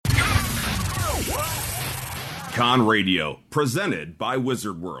Con Radio, presented by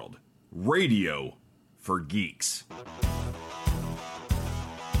Wizard World. Radio for geeks.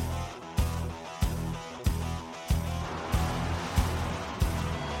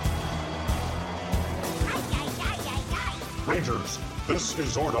 Rangers, this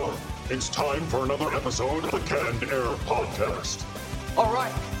is Zordon. It's time for another episode of the Canned Air Podcast. All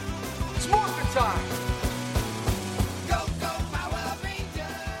right, it's morphin' time. Go, go, Power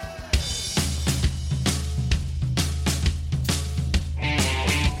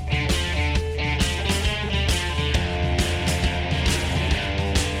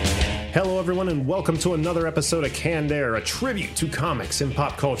Hello, everyone, and welcome to another episode of Canned Air, a tribute to comics and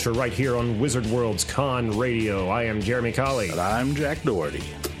pop culture right here on Wizard World's Con Radio. I am Jeremy Colley. And I'm Jack Doherty.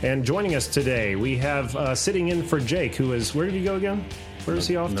 And joining us today, we have sitting in for Jake, who is, where did he go again? Where is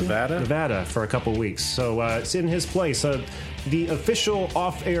he off to? Nevada for a couple weeks. So it's in his place. The official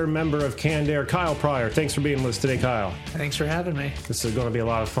off-air member of Canned Air, Kyle Pryor. Thanks for being with us today, Kyle. Thanks for having me. This is going to be a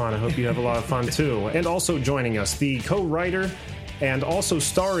lot of fun. I hope you have a lot of fun, too. And also joining us, the co-writer and also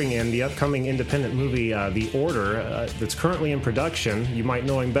starring in the upcoming independent movie, The Order, that's currently in production. You might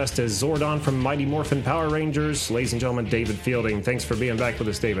know him best as Zordon from Mighty Morphin Power Rangers. Ladies and gentlemen, David Fielding. Thanks for being back with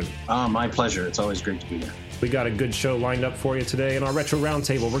us, David. My pleasure. It's always great to be here. We got a good show lined up for you today. In our Retro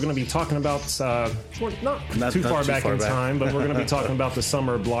Roundtable, we're going to be talking about, not too far back in time, but we're going to be talking about the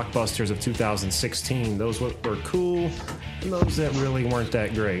summer blockbusters of 2016. Those were cool, and those that really weren't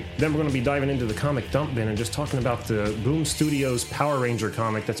that great. Then we're going to be diving into the comic dump bin and just talking about the Boom Studios Power Ranger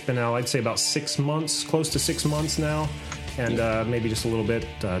comic that's been out, I'd say, about 6 months, close to 6 months now. And maybe just a little bit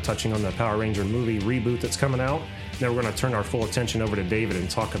touching on the Power Ranger movie reboot that's coming out. Then we're going to turn our full attention over to David and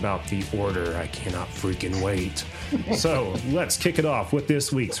talk about The Order. I cannot freaking wait. So let's kick it off with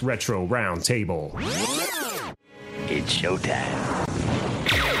this week's Retro Roundtable. It's showtime.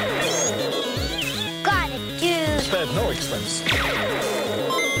 Got it, dude. Spared no expense.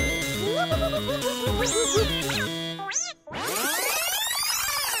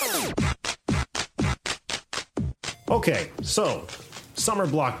 Okay, so summer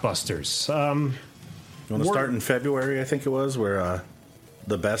blockbusters. You want to start in February, I think it was, where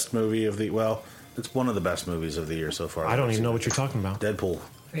the best movie of it's one of the best movies of the year so far. I don't even know what you're talking about. Deadpool.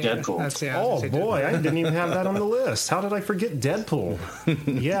 Yeah, Deadpool. Oh boy, I didn't even have that on the list. How did I forget Deadpool?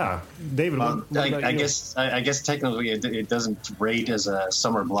 Yeah, David. What about I you? guess technically it doesn't rate as a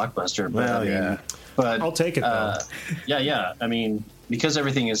summer blockbuster, but but I'll take it though. Yeah. I mean, because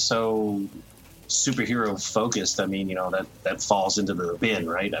everything is so superhero focused, I mean, that falls into the bin,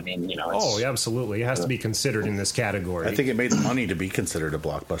 right? I mean, it's, yeah, absolutely. It has to be considered in this category. I think it made the money to be considered a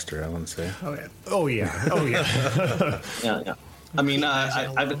blockbuster, I want to say. Oh yeah. yeah. I mean,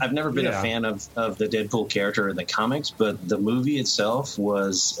 I've never been a fan of the Deadpool character in the comics, but the movie itself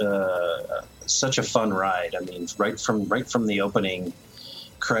was such a fun ride. I mean, right from the opening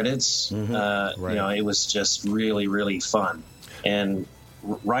credits, right. It was just really, really fun. And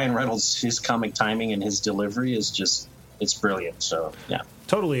Ryan Reynolds, his comic timing and his delivery is it's brilliant. So, yeah.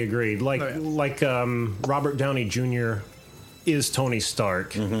 Totally agreed. Like Robert Downey Jr. is Tony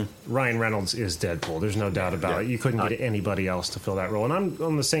Stark. Mm-hmm. Ryan Reynolds is Deadpool. There's no doubt about it. You couldn't get anybody else to fill that role. And I'm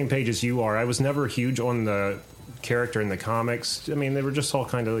on the same page as you are. I was never huge on the character in the comics. I mean, they were just all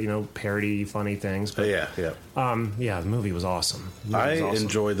kind of, parody, funny things. But, the movie was awesome. I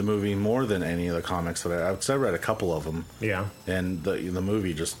enjoyed the movie more than any of the comics that I read a couple of them. Yeah. And the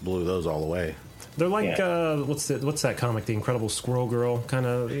movie just blew those all away. They're like what's that comic, The Incredible Squirrel Girl, kind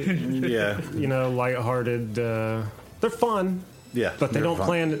of lighthearted. They're fun. Yeah. But they don't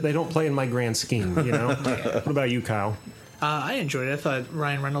play in my grand scheme, What about you, Kyle? I enjoyed it. I thought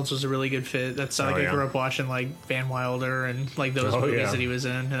Ryan Reynolds was a really good fit. That's I grew up watching Van Wilder and those movies that he was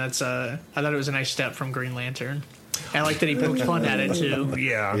in, and that's I thought it was a nice step from Green Lantern. I like that he poked fun at it too.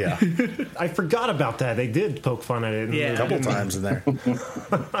 Yeah. I forgot about that. They did poke fun at it a couple times in there.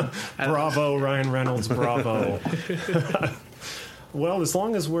 Bravo, Ryan Reynolds. Bravo. Well, as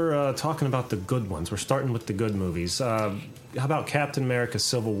long as we're talking about the good ones, we're starting with the good movies. How about Captain America: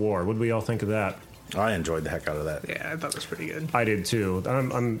 Civil War? What did we all think of that? I enjoyed the heck out of that. Yeah, I thought it was pretty good. I did too.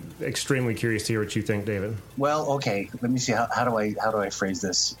 I'm extremely curious to hear what you think, David. Well, okay. Let me see. How do I phrase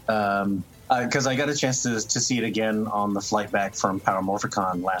this? Because I got a chance to see it again on the flight back from Power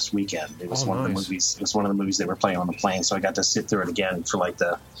Morphicon last weekend. It was one of the movies. It was one of the movies they were playing on the plane, so I got to sit through it again for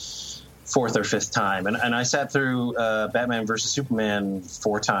the fourth or fifth time, and I sat through Batman versus Superman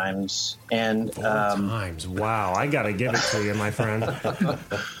 4 times. And 4 times. Wow, I got to give it to you, my friend.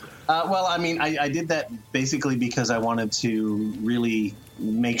 Well, I mean, I did that basically because I wanted to really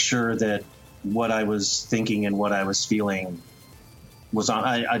make sure that what I was thinking and what I was feeling was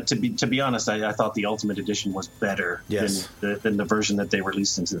on. To be honest, I thought the Ultimate Edition was better than the version that they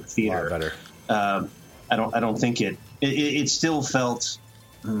released into the theater. A lot better. I don't think it still felt.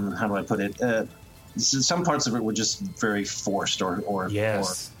 How do I put it? Some parts of it were just very forced or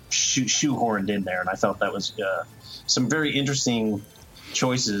shoehorned in there, and I felt that was some very interesting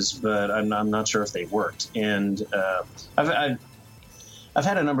choices, but I'm not sure if they worked. And I've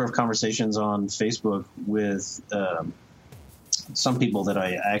had a number of conversations on Facebook with some people that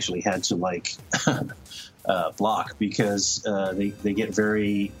I actually had to block because they get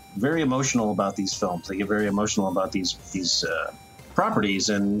very, very emotional about these films. They get very emotional about these properties,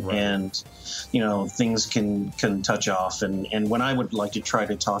 and things can touch off. And when I would like to try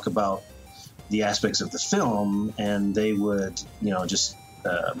to talk about the aspects of the film, and they would just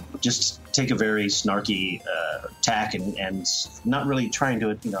take a very snarky tack and not really trying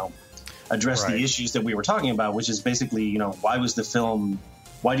to address the issues that we were talking about, which is basically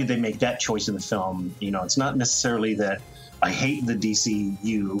why did they make that choice in the film? It's not necessarily that I hate the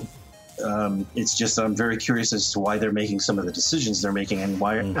DCU. It's just that I'm very curious as to why they're making some of the decisions they're making, and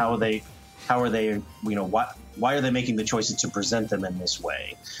how are they why are they making the choices to present them in this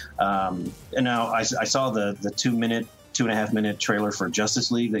way? And now I saw the 2.5-minute trailer for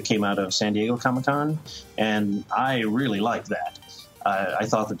Justice League that came out of San Diego Comic-Con, and I really liked that. I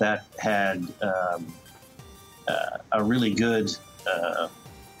thought that had a really good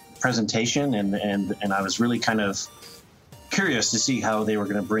presentation, and I was really kind of curious to see how they were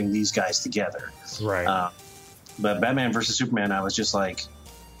going to bring these guys together. Right. But Batman versus Superman, I was just like,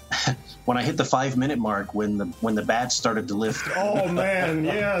 when I hit the 5-minute mark, when the bats started to lift. Oh man,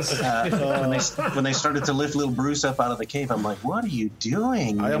 yes. When they started to lift little Bruce up out of the cave, I'm like, what are you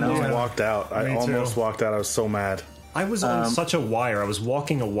doing? I almost walked out. I was so mad. I was on such a wire. I was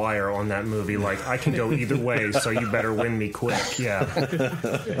walking a wire on that movie. Like, I can go either way, so you better win me quick. Yeah.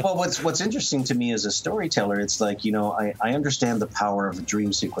 Well, what's interesting to me as a storyteller, it's like, I understand the power of a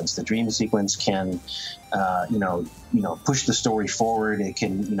dream sequence. The dream sequence can, push the story forward. It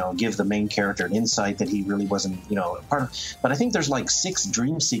can, give the main character an insight that he really wasn't, a part of. But I think there's like 6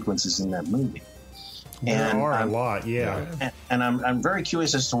 dream sequences in that movie. There are a lot, yeah. And I'm very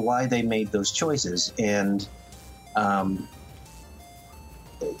curious as to why they made those choices. And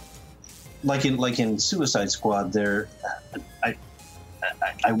like in Suicide Squad,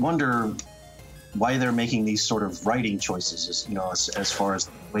 I wonder why they're making these sort of writing choices, as far as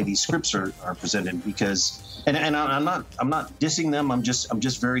the way these scripts are presented. Because and I'm not dissing them. I'm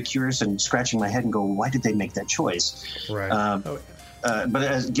just very curious and scratching my head and go, why did they make that choice? Right.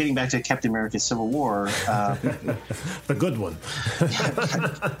 But getting back to Captain America: Civil War, the good one.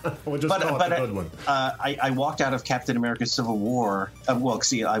 We'll just call it the good one. I walked out of Captain America: Civil War. I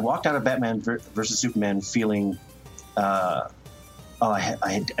walked out of Batman versus Superman feeling, I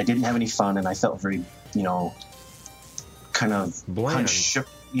didn't have any fun, and I felt very, kind of bland.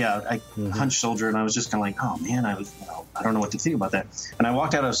 Hunched shoulder, and I was just kind of like, oh man, I don't know what to think about that. And I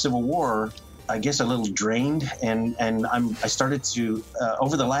walked out of Civil War, I guess, a little drained, and I started to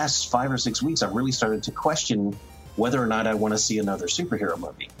over the last 5 or 6 weeks, I've really started to question whether or not I want to see another superhero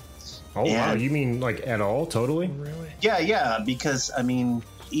movie. Oh, wow. You mean like at all? Totally? Really? Yeah, because I mean,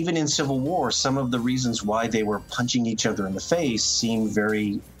 even in Civil War, some of the reasons why they were punching each other in the face seemed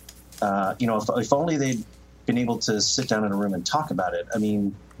very, if only they'd been able to sit down in a room and talk about it. I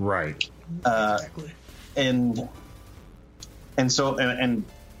mean, right. Exactly. And so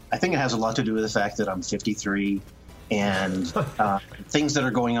I think it has a lot to do with the fact that I'm 53, and things that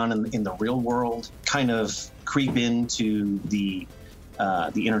are going on in the real world kind of creep into the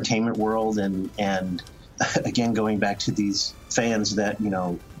entertainment world, and again, going back to these fans that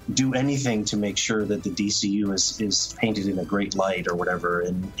do anything to make sure that the DCU is painted in a great light or whatever,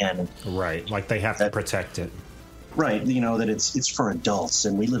 and right, like they have to protect it. Right, that it's for adults,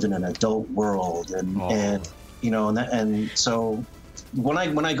 and we live in an adult world, and so when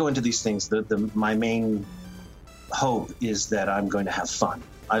I go into these things, my main hope is that I'm going to have fun.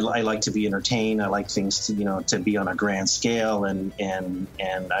 I like to be entertained. I like things to be on a grand scale, and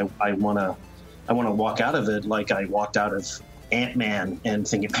I want to walk out of it like I walked out of Ant-Man and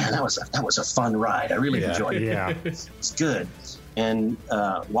thinking, man, that was a fun ride. I really enjoyed it. Yeah, it's good. And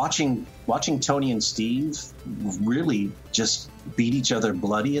watching Tony and Steve really just beat each other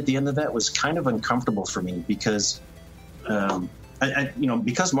bloody at the end of that was kind of uncomfortable for me, because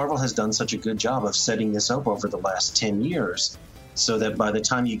because Marvel has done such a good job of setting this up over the last 10 years. so that by the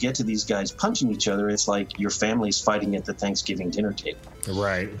time you get to these guys punching each other, it's like your family's fighting at the Thanksgiving dinner table.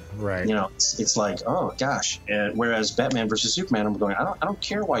 Right. You know, it's like, oh gosh. Whereas Batman versus Superman, I'm going, I don't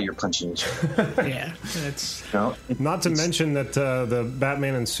care why you're punching each other. Yeah, it's not to mention that the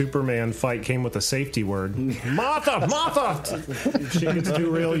Batman and Superman fight came with a safety word, Martha. If she gets too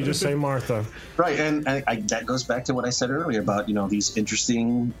real, you just say Martha. Right, and that goes back to what I said earlier about these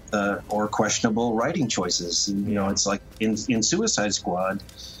interesting or questionable writing choices. And, it's like in Suicide Squad.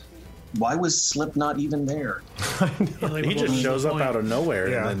 Why was Slipknot even there? He just shows up out of nowhere.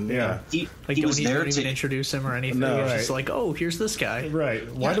 Yeah. And then, He don't was there even to introduce him or anything. No, It's just like, oh, here's this guy. Right.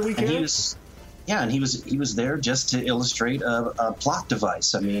 Why do we care? And he was there just to illustrate a plot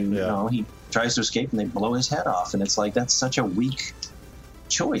device. I mean, he tries to escape and they blow his head off, and it's like that's such a weak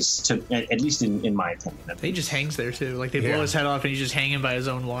choice, to at least in my opinion. He just hangs there too. Like they blow his head off and he's just hanging by his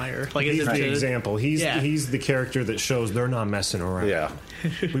own wire. Like he's the example. He's the character that shows they're not messing around. Yeah,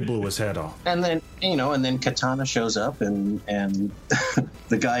 we blew his head off. And then Katana shows up and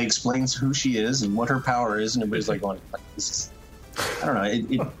the guy explains who she is and what her power is, and everybody's like going, I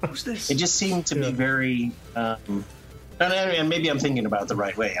don't know. Who's this? It just seemed to be very. And maybe I'm thinking about it the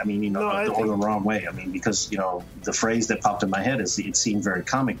right way. I mean, or the wrong way. I mean, because the phrase that popped in my head is it seemed very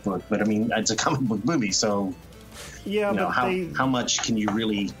comic book, but I mean, it's a comic book movie, so how much can you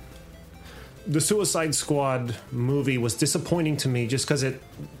really? The Suicide Squad movie was disappointing to me just because it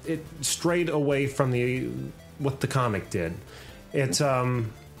strayed away from what the comic did. It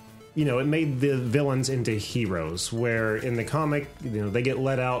it made the villains into heroes, where in the comic, they get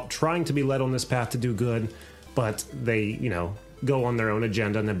let out trying to be led on this path to do good. But they, go on their own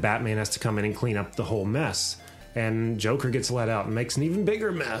agenda, and then Batman has to come in and clean up the whole mess. And Joker gets let out and makes an even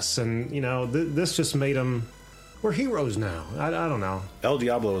bigger mess. And, this just made them... We're heroes now. I don't know. El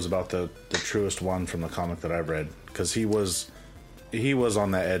Diablo is about the truest one from the comic that I've read. Because he was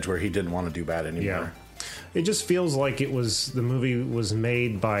on that edge where he didn't want to do bad anymore. Yeah. It just feels like the movie was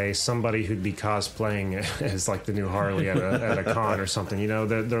made by somebody who'd be cosplaying as, like, the new Harley at a con or something.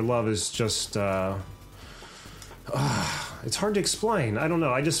 Their love is just... it's hard to explain. I don't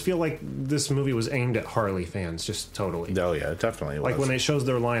know. I just feel like this movie was aimed at Harley fans, just totally. Oh yeah, it definitely was. Like when it shows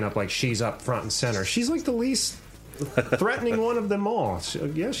their lineup, like she's up front and center. She's like the least threatening one of them all.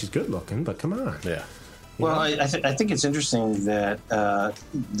 She's good looking, but come on. Yeah. Well, I think it's interesting that that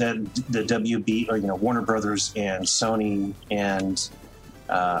the WB or Warner Brothers and Sony and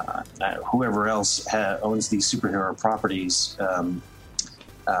whoever else owns these superhero properties.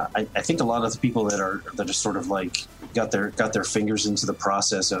 I think a lot of the people that are sort of like got their fingers into the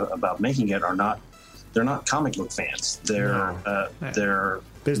process about making it they're not comic book fans. They're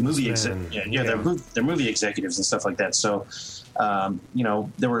movie they're movie executives and stuff like that. So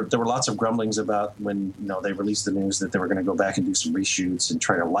there were lots of grumblings about when they released the news that they were going to go back and do some reshoots and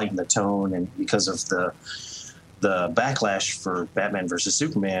try to lighten the tone, and because of the backlash for Batman versus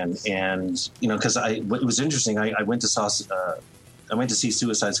Superman, and because it was interesting. I went to see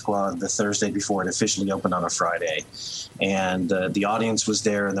Suicide Squad the Thursday before it officially opened on a Friday, and the audience was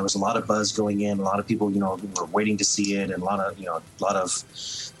there, and there was a lot of buzz going in. A lot of people, were waiting to see it, and a lot of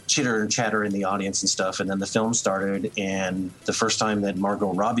chitter and chatter in the audience and stuff. And then the film started, and the first time that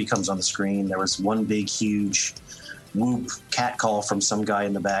Margot Robbie comes on the screen, there was one big, huge whoop cat call from some guy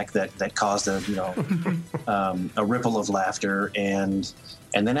in the back that caused a ripple of laughter, and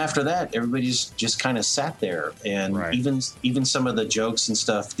then after that, everybody just kind of sat there, and even some of the jokes and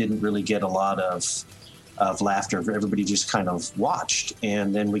stuff didn't really get a lot of laughter. Everybody just kind of watched,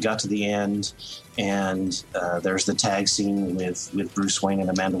 and then we got to the end, and there's the tag scene with Bruce Wayne and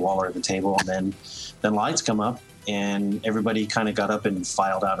Amanda Waller at the table, and then lights come up, and everybody kind of got up and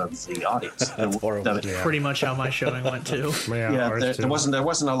filed out of the audience. That's horrible. Pretty much how my showing went too. There wasn't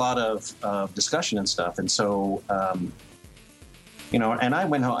a lot of discussion and stuff, and so. And I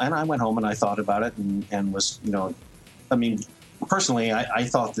went home and I thought about it and was, I mean, personally, I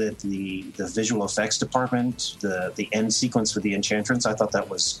thought that the visual effects department, the end sequence with the Enchantress, I thought that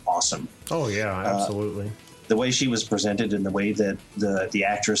was awesome. Oh yeah, absolutely. The way she was presented and the way that the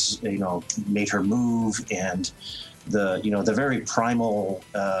actress, made her move, and the very primal,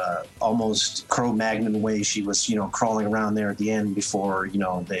 almost Cro-Magnon way she was, crawling around there at the end before,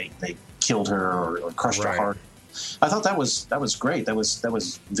 they killed her or crushed her heart. I thought that was great. That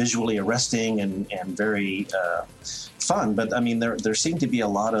was visually arresting and very fun. But I mean, there seemed to be a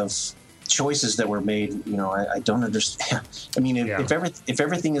lot of choices that were made. I don't understand. I mean, if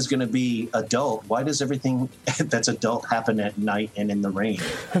everything is going to be adult, why does everything that's adult happen at night and in the rain?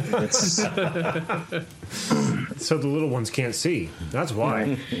 It's So the little ones can't see. That's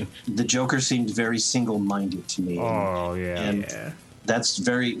why. The Joker seemed very single-minded to me. Oh, yeah. And that's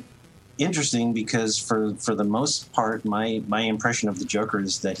very interesting because for the most part, my impression of the Joker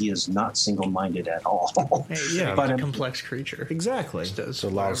is that he is not single-minded at all. But a complex creature. Exactly. There's a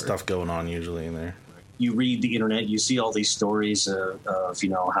lot of stuff going on usually in there. You read the internet, you see all these stories of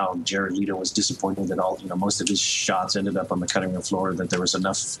how Jared Leto was disappointed that most of his shots ended up on the cutting room floor, that there was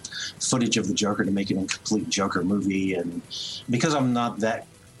enough footage of the Joker to make it a complete Joker movie. And because I'm not that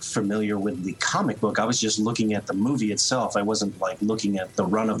familiar with the comic book, I was just looking at the movie itself. I wasn't looking at the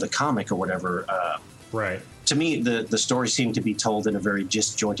run of the comic or whatever. Right. To me, the story seemed to be told in a very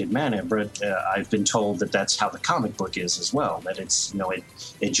disjointed manner, but I've been told that that's how the comic book is as well, that it's,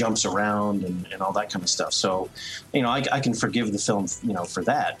 it jumps around and all that kind of stuff. So, I can forgive the film, for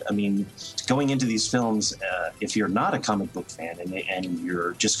that. I mean, going into these films, if you're not a comic book fan and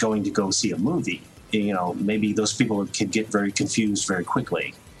you're just going to go see a movie, maybe those people could get very confused very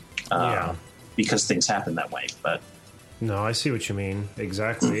quickly because things happen that way. But no, I see what you mean.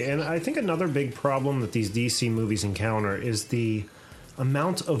 Exactly. And I think another big problem that these DC movies encounter is the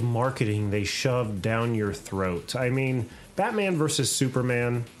amount of marketing they shove down your throat. I mean, Batman versus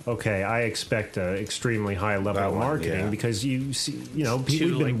Superman, okay, I expect an extremely high level of marketing because you see, people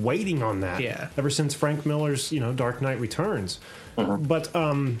have been waiting on that ever since Frank Miller's, Dark Knight Returns. But,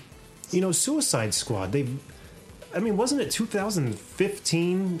 Suicide Squad, wasn't it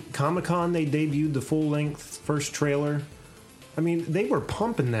 2015 Comic-Con they debuted the full-length first trailer? I mean, they were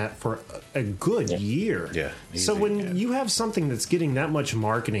pumping that for a good year. Yeah. Easy, so when you have something that's getting that much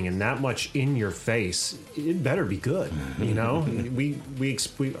marketing and that much in your face, it better be good. We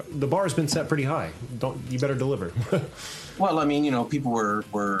the bar's been set pretty high. You better deliver. Well, I mean, people were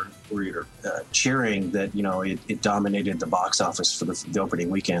cheering that it dominated the box office for the opening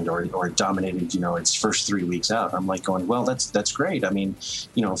weekend, or it dominated its first 3 weeks out. I'm like going, well, that's great. I mean,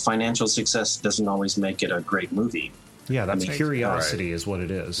 financial success doesn't always make it a great movie. Yeah, that's curiosity is what it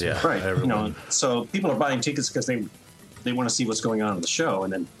is. Yeah, right. So people are buying tickets because they want to see what's going on in the show,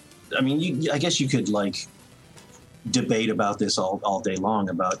 and then, I mean, I guess you could debate about this all day long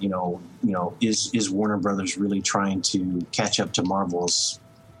about is Warner Brothers really trying to catch up to Marvel's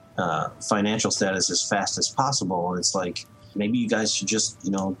financial status as fast as possible? It's like, maybe you guys should just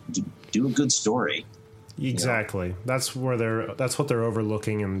do a good story. Exactly. That's what they're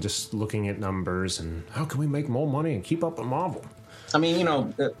overlooking, and just looking at numbers and how can we make more money and keep up with Marvel. I mean,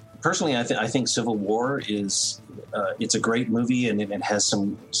 personally, I think Civil War is it's a great movie, and it has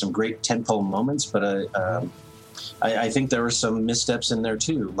some great tentpole moments, but I think there were some missteps in there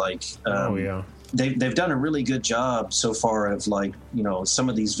too. They've done a really good job so far of some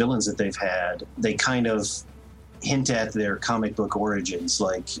of these villains that they've had. They kind of hint at their comic book origins,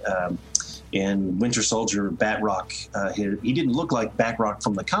 in Winter Soldier, Batroc, he didn't look like Batroc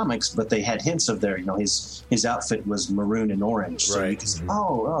from the comics, but they had hints of their, his outfit was maroon and orange. So you could say,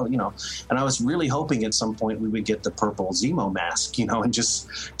 and I was really hoping at some point we would get the purple Zemo mask, and just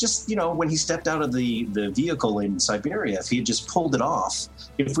when he stepped out of the vehicle in Siberia, if he had just pulled it off,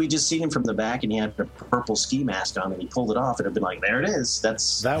 if we just seen him from the back and he had a purple ski mask on and he pulled it off, it'd have been like, there it is. That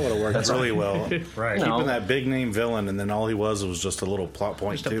would have worked really well. Right. Keeping that big name villain, and then all he was just a little plot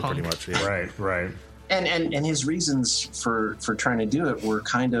point too, pretty much. Yeah. Right. And his reasons for trying to do it were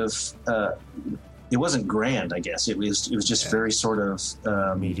kind of it wasn't grand, I guess. It was just very sort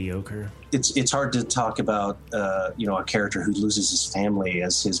of mediocre. It's hard to talk about a character who loses his family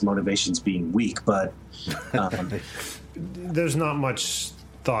as his motivations being weak, but there's not much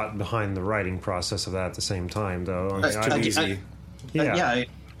thought behind the writing process of that at the same time, though. It's too easy.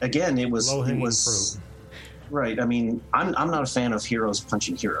 Again, it was low-hanging fruit. Right. I mean, I'm not a fan of heroes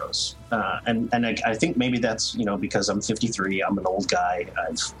punching heroes, and I think maybe that's because I'm 53. I'm an old guy.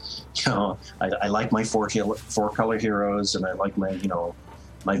 I like my four color heroes, and I like my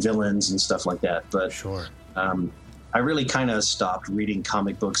my villains and stuff like that. But sure. I really kind of stopped reading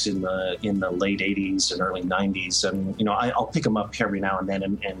comic books in the late 80s and early 90s, and I'll pick them up every now and then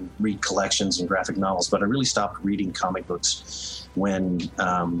and read collections and graphic novels. But I really stopped reading comic books when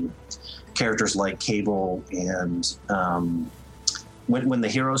characters like Cable and when the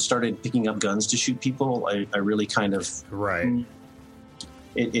heroes started picking up guns to shoot people, I really kind of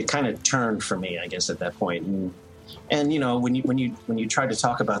it kind of turned for me, I guess, at that point. And when you try to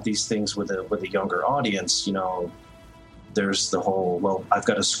talk about these things with a younger audience, there's the whole, well, I've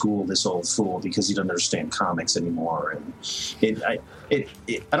got to school this old fool because he doesn't understand comics anymore. And I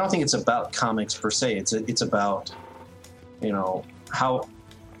don't think it's about comics per se. It's about how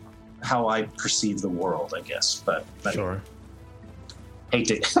I perceive the world, I guess. But sure. I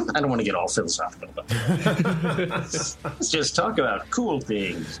don't want to get all philosophical, but let's just talk about cool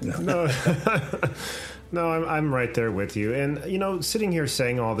things. No, I'm right there with you. And, sitting here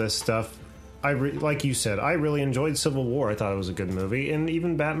saying all this stuff, like you said, I really enjoyed Civil War. I thought it was a good movie. And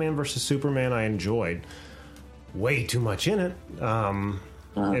even Batman vs. Superman, I enjoyed. Way too much in it.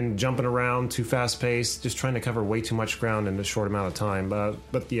 And jumping around, too fast-paced, just trying to cover way too much ground in a short amount of time.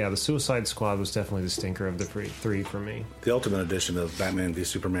 But yeah, the Suicide Squad was definitely the stinker of the three for me. The Ultimate Edition of Batman v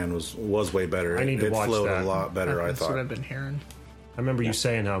Superman was way better. I need to watch that. It flowed a lot better, I thought. That's what I've been hearing. I remember you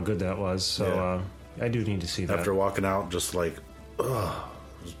saying how good that was, so I do need to see that. After walking out, just like, ugh,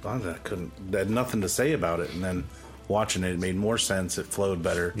 I had nothing to say about it, and then watching it made more sense. It flowed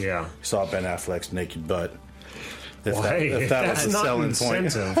better. Yeah. You saw Ben Affleck's naked butt. If that was a selling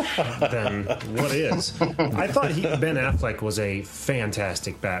point, then what is? I thought Ben Affleck was a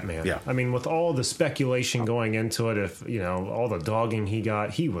fantastic Batman. Yeah. I mean, with all the speculation going into it, all the dogging he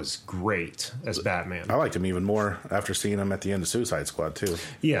got, he was great as Batman. I liked him even more after seeing him at the end of Suicide Squad too.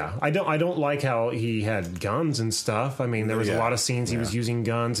 Yeah, I don't like how he had guns and stuff. I mean, there was a lot of scenes he was using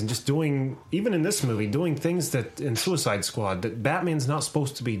guns and just doing, even in this movie, doing things that in Suicide Squad that Batman's not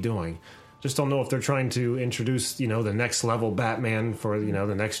supposed to be doing. Just don't know if they're trying to introduce, the next level Batman for,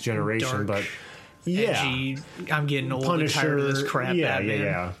 the next generation. Dark, but yeah, edgy, I'm getting old and tired of this crap. Batman.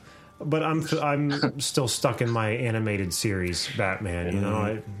 Yeah. But I'm still stuck in my animated series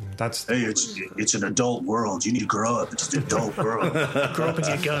Batman. Hey, it's an adult world. You need to grow up. It's an adult world. Grow up and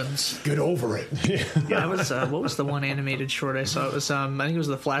get guns. Get over it. Yeah, what was the one animated short I saw? It was I think it was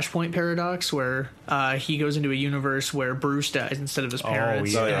the Flashpoint Paradox, where he goes into a universe where Bruce dies instead of his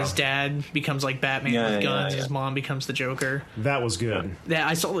parents, and his dad becomes like Batman with guns. His mom becomes the Joker. That was good. Yeah,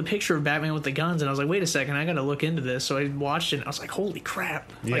 I saw the picture of Batman with the guns, and I was like, wait a second, I got to look into this. So I watched it, and I was like, holy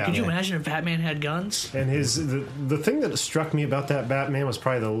crap! Like, could you imagine if Batman had guns? And the thing that struck me about that Batman was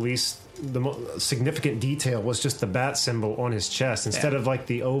probably the most significant detail was just the bat symbol on his chest instead of like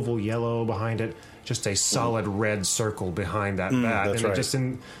the oval yellow behind it, just a solid red circle behind that bat. That's and right. it just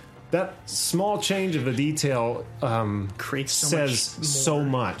in that small change of the detail creates so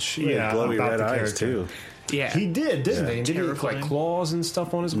much. Yeah, glowy about red the eyes character. too. Yeah, he did, didn't he? Did he look like claws and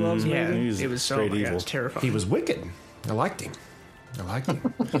stuff on his gloves? Yeah, maybe? it was so evil. terrifying. He was wicked. I liked him.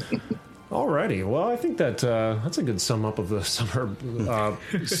 Alrighty, well, I think that's a good sum up of the summer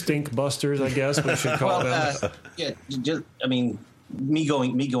stink busters, I guess we should call them. Me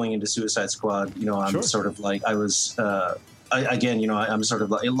going into Suicide Squad, I'm sort of like I was. I'm sort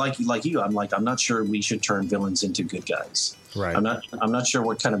of like you. I'm not sure we should turn villains into good guys. Right. I'm not sure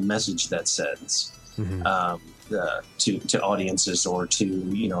what kind of message that sends. To audiences or to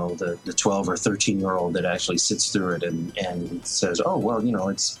the 12 or 13-year-old that actually sits through it and says, oh well,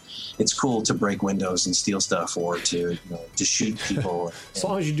 it's cool to break windows and steal stuff or to shoot people. As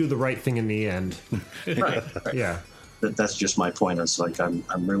long as you do the right thing in the end. Right. Yeah. That's just my point. It's like I'm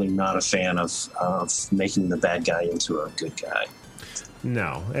really not a fan of making the bad guy into a good guy.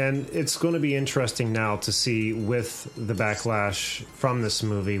 No, and it's going to be interesting now to see with the backlash from this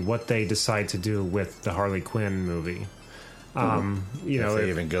movie what they decide to do with the Harley Quinn movie. If they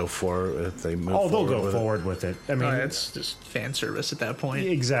even go for it, if they move they'll go forward with it. I mean, it's just fan service at that point.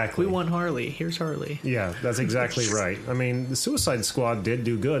 Exactly. We want Harley. Here's Harley. Yeah, that's exactly right. I mean, the Suicide Squad did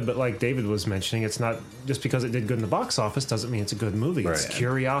do good, but like David was mentioning, it's not just because it did good in the box office doesn't mean it's a good movie. It's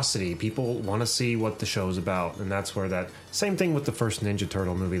curiosity. People want to see what the show's about, and that's where that same thing with the first Ninja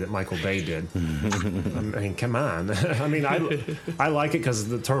Turtle movie that Michael Bay did. I mean, come on. I mean, I like it because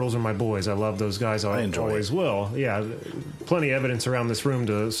the Turtles are my boys. I love those guys. I always will. Yeah. Plenty of evidence around this room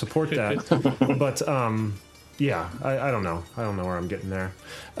to support that. But I don't know. I don't know where I'm getting there.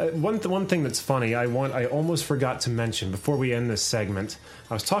 One thing that's funny, I almost forgot to mention before we end this segment.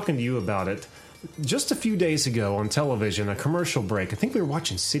 I was talking to you about it just a few days ago on television. A commercial break. I think we were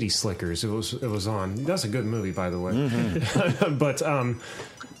watching City Slickers. It was on. That's a good movie, by the way. Mm-hmm. But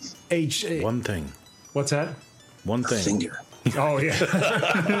one thing. What's that? One thing. Finger. Oh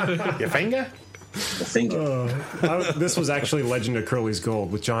yeah. Your finger. The finger. This was actually Legend of Curly's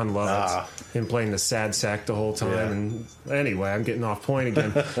Gold with John Lovitz. Him playing the sad sack the whole time. Yeah. And anyway, I'm getting off point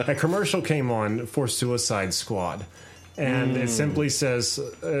again. A commercial came on for Suicide Squad. And it simply says,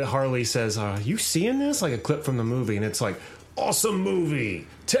 Harley says, you seeing this? Like a clip from the movie. And it's like, awesome movie.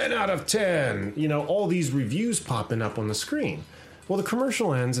 10 out of 10. All these reviews popping up on the screen. Well, the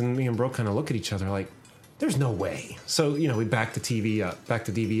commercial ends and me and Brooke kind of look at each other like, there's no way. So, we back the TV up, back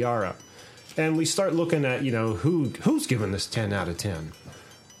the DVR up. And we start looking at, who's giving this 10 out of 10.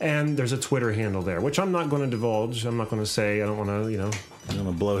 And there's a Twitter handle there, which I'm not going to divulge. I'm not going to say. I don't want to, I'm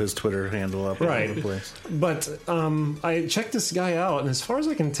gonna blow his Twitter handle up all over the place. But I checked this guy out, and as far as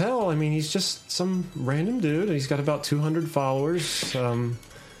I can tell, I mean, he's just some random dude. He's got about 200 followers, and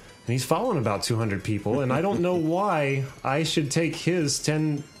he's following about 200 people. And I don't know why I should take his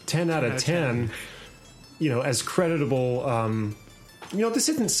 10 out of 10, as creditable. This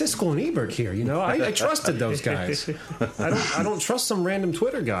isn't Siskel and Ebert here. I trusted those guys. I don't trust some random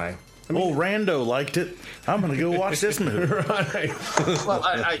Twitter guy. I mean, Rando liked it. I'm going to go watch this movie. Right. Well,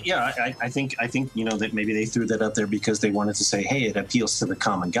 I think that maybe they threw that up there because they wanted to say, hey, it appeals to the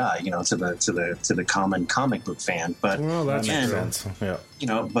common guy, to the common comic book fan. But that makes sense. Yeah.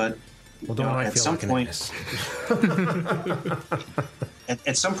 But at some point,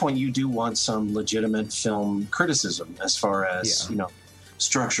 at some point, you do want some legitimate film criticism as far as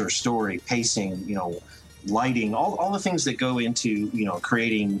structure, story, pacing, lighting, all the things that go into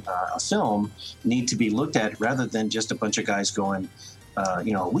creating a film need to be looked at rather than just a bunch of guys going,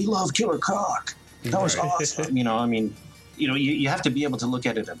 we love Killer Croc. That was awesome. You have to be able to look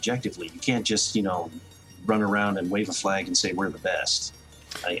at it objectively. You can't just run around and wave a flag and say we're the best.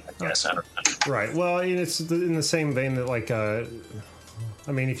 I guess I don't know. Right. Well, it's in the same vein that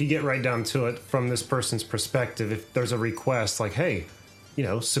if you get right down to it from this person's perspective, if there's a request like, hey,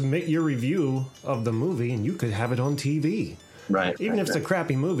 submit your review of the movie and you could have it on TV. Right. Even if it's a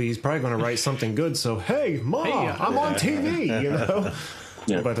crappy movie, he's probably going to write something good. So, hey, Ma, I'm on TV,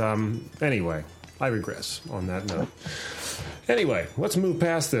 Yeah. But anyway, I regress on that note. Anyway, let's move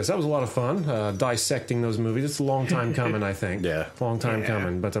past this. That was a lot of fun, dissecting those movies. It's a long time coming, I think. Yeah. Long time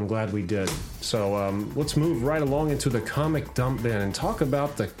coming, but I'm glad we did. So let's move right along into the comic dump bin and talk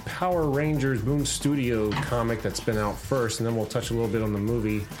about the Power Rangers Boom Studio comic that's been out first, and then we'll touch a little bit on the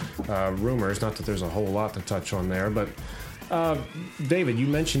movie rumors. Not that there's a whole lot to touch on there, but David, you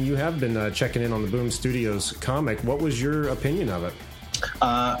mentioned you have been checking in on the Boom Studios comic. What was your opinion of it?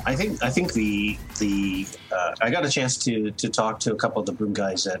 I think I got a chance to talk to a couple of the Boom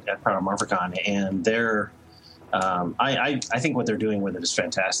guys at Power Morphicon, and they're I think what they're doing with it is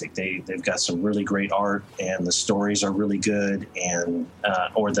fantastic. They've got some really great art, and the stories are really good, and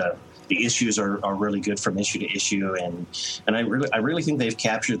the issues are really good from issue to issue, and I really think they've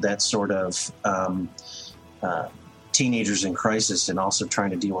captured that sort of teenagers in crisis, and also trying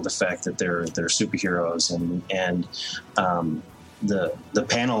to deal with the fact that they're superheroes, and the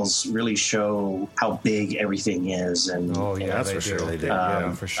panels really show how big everything is, and that's for sure. They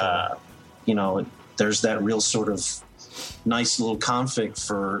do. For sure. There's that real sort of nice little conflict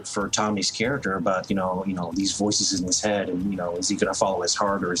for Tommy's character about these voices in his head, and is he going to follow his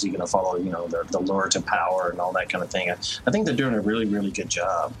heart, or is he going to follow the lure to power and all that kind of thing. I think they're doing a really, really good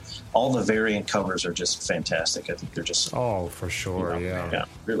job. All the variant covers are just fantastic. I think they're just for sure.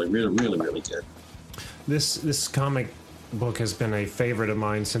 Really, really, really, really good. This comic book has been a favorite of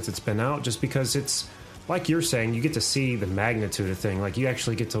mine since it's been out, just because it's like you're saying, you get to see the magnitude of thing. Like, you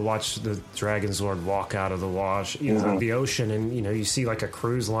actually get to watch the Dragonzord walk out of the the ocean, and you see like a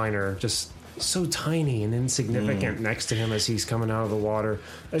cruise liner just so tiny and insignificant next to him as he's coming out of the water.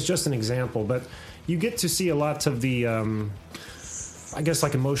 That's just an example, but you get to see a lot of the I guess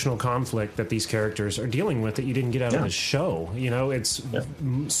like emotional conflict that these characters are dealing with that you didn't get out of the show. It's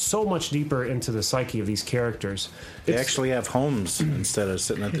so much deeper into the psyche of these characters. They actually have homes instead of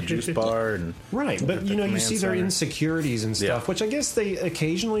sitting at the juice bar and right. But you see their insecurities and stuff, which I guess they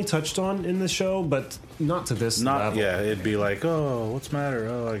occasionally touched on in the show, but not to this level. Yeah, it'd be like, oh, what's the matter?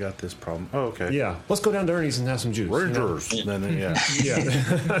 Oh, I got this problem. Oh, okay. Yeah, let's go down to Ernie's and have some juice. Rangers. Then,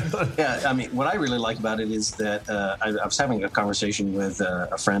 Yeah. I mean, what I really like about it is that I was having a conversation with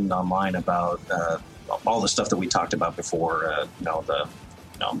a friend online about all the stuff that we talked about before, the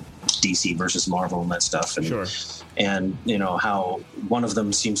DC versus Marvel and that stuff, and how one of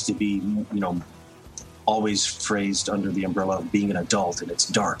them seems to be always phrased under the umbrella of being an adult, and it's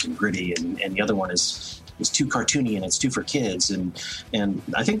dark and gritty, and the other one is too cartoony and it's too for kids, and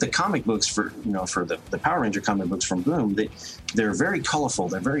I think the comic books for the Power Ranger comic books from Boom, they're very colorful,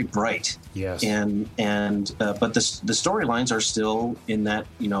 they're very bright, yes, and but the storylines are still in that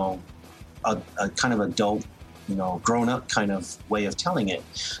a kind of adult, grown up kind of way of telling it.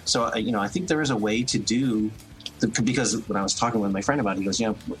 So I think there is a way to do, because when I was talking with my friend about it, he goes,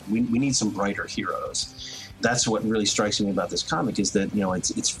 we need some brighter heroes. That's what really strikes me about this comic, is that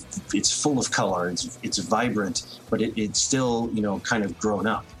it's full of color, it's vibrant, but it's still kind of grown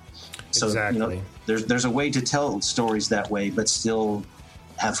up. So exactly. There's a way to tell stories that way, but still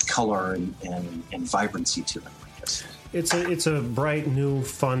have color and vibrancy to them, I guess. It's a bright, new,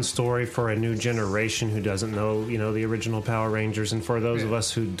 fun story for a new generation who doesn't know the original Power Rangers, and for those of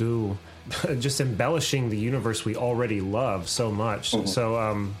us who do, just embellishing the universe we already love so much. Mm-hmm.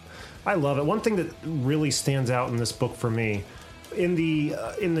 So I love it. One thing that really stands out in this book for me, in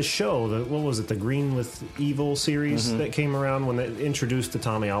the show, what was it, the Green with Evil series that came around when they introduced the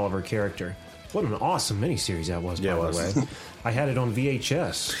Tommy Oliver character. What an awesome miniseries that was, by the way. I had it on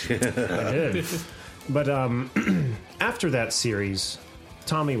VHS. I did. But after that series,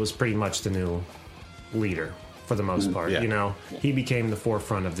 Tommy was pretty much the new leader for the most part. You know, he became the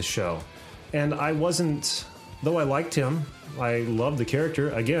forefront of the show. And I wasn't, though I liked him, I loved the character.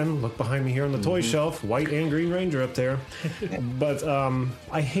 Again, look behind me here on the toy shelf, White and Green Ranger up there. But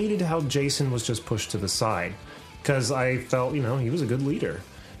I hated how Jason was just pushed to the side because I felt, you know, he was a good leader.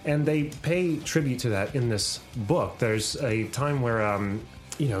 And they pay tribute to that in this book. There's a time where,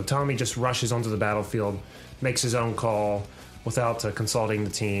 you know, Tommy just rushes onto the battlefield, makes his own call without consulting the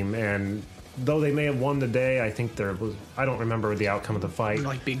team. And though they may have won the day, I think there was, I don't remember the outcome of the fight.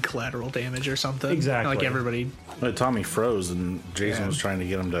 Like big collateral damage or something. Exactly. Like everybody. But Tommy froze, and Jason was trying to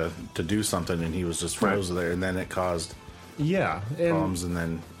get him to do something, and he was just froze there. And then it caused problems, and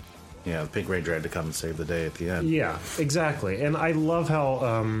then... Yeah, the Pink Ranger had to come and save the day at the end. Yeah, exactly. And I love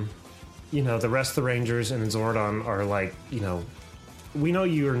how, you know, the rest of the Rangers and Zordon are like, you know, we know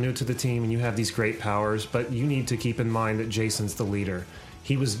you are new to the team and you have these great powers, but you need to keep in mind that Jason's the leader.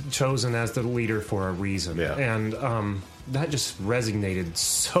 He was chosen as the leader for a reason. Yeah. And that just resonated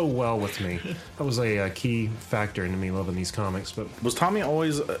so well with me. That was a key factor into me loving these comics. But was Tommy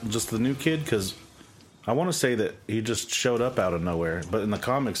always just the new kid? Because... I want to say that he just showed up out of nowhere, but in the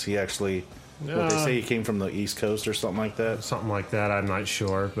comics, he actually, what they say, he came from the East Coast or something like that. Something like that. I'm not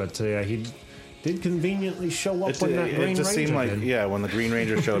sure, but he did conveniently show up when that Green Ranger. It just seemed like, when the Green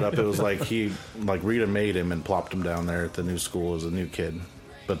Ranger showed up, it was like Rita made him and plopped him down there at the new school as a new kid.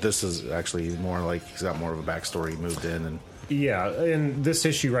 But this is actually more like he's got more of a backstory. He moved in and. Yeah, and this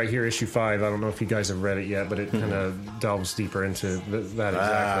issue right here, issue 5, I don't know if you guys have read it yet, but it kind of delves deeper into that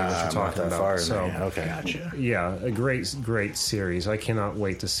exactly what you're talking about. So, okay. Gotcha. Yeah, a great series. I cannot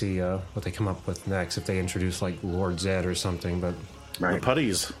wait to see what they come up with next, if they introduce like Lord Zed or something. But the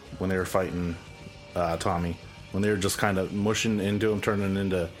putties, when they were fighting Tommy, when they were just kind of mushing into him, turning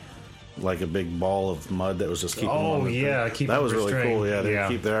into like a big ball of mud that was just keeping him on the thing. That was really cool. Yeah,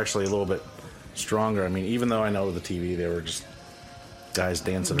 they're actually a little bit stronger. I mean, even though I know the TV, they were just guys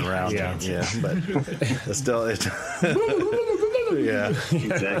dancing around. Yeah, but it's still, exactly.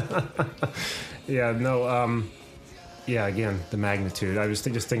 Again, the magnitude. I was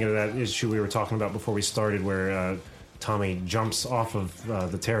just thinking of that issue we were talking about before we started, where Tommy jumps off of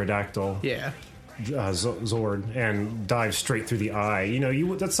the pterodactyl. Yeah. Zord and dives straight through the eye. You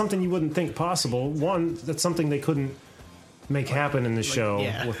know, that's something you wouldn't think possible. One, that's something they couldn't make happen in the show.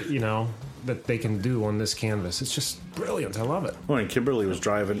 With, you know, that they can do on this canvas. It's just brilliant. I love it. Well, and Kimberly was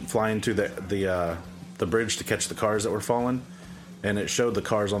flying to the bridge to catch the cars that were falling, and it showed the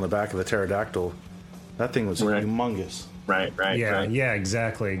cars on the back of the pterodactyl. That thing was humongous. Right. Yeah,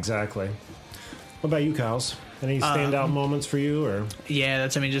 exactly. What about you, Kyles? Any standout moments for you, or? Yeah,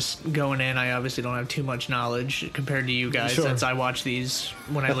 just going in, I obviously don't have too much knowledge compared to you guys, since I watched these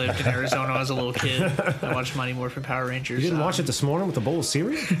when I lived in Arizona as a little kid. I watched Mighty Morphin Power Rangers. You didn't watch it this morning with a bowl of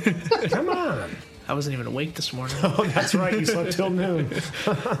cereal? Come on. I wasn't even awake this morning. Oh, that's right. You slept till noon.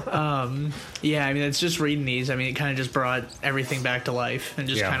 It's just reading these. It kind of just brought everything back to life, and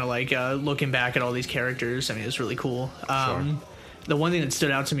just kind of like looking back at all these characters. It's really cool. Sure. The one thing that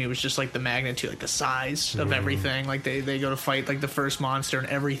stood out to me was just like the magnitude, like the size of everything. Like they go to fight like the first monster, and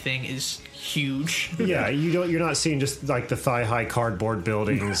everything is huge. Yeah, you're not seeing just like the thigh-high cardboard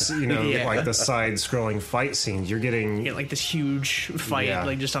buildings, like the side-scrolling fight scenes. You're getting like this huge fight,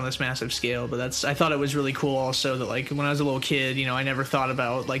 like just on this massive scale. But I thought it was really cool also that like when I was a little kid, I never thought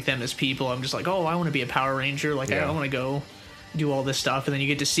about like them as people. I'm just like, oh, I want to be a Power Ranger. Like I want to go do all this stuff, and then you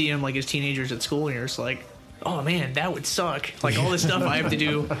get to see them like as teenagers at school, and you're just like, oh man, that would suck. Like all this stuff I have to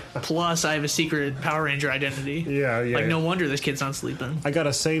do, plus I have a secret Power Ranger identity. Yeah. Like no wonder this kid's not sleeping. I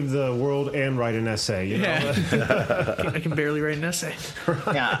gotta save the world and write an essay. You know? I can barely write an essay.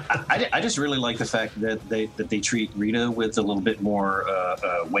 Yeah, I just really like the fact that they treat Rita with a little bit more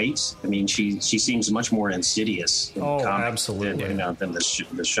weight. I mean, she seems much more insidious in the comic absolutely than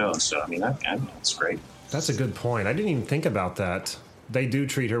the show. So I mean, that's great. That's a good point. I didn't even think about that. They do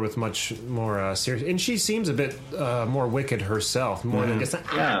treat her with much more serious, and she seems a bit more wicked herself, more than just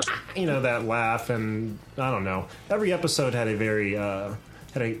that laugh. And I don't know. Every episode had a very had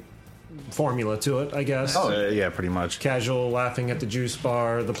a formula to it, I guess. Oh yeah, pretty much. Casual laughing at the juice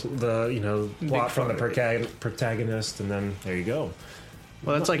bar, the plot from the protagonist, and then there you go.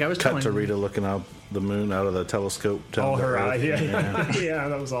 Well, that's like I was cut to Rita looking up the moon out of the telescope. Oh, her eye, yeah. Yeah,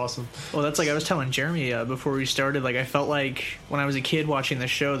 that was awesome. Well, that's like I was telling Jeremy before we started, like I felt like when I was a kid watching the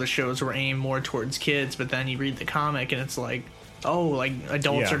shows were aimed more towards kids, but then you read the comic and it's like, oh, like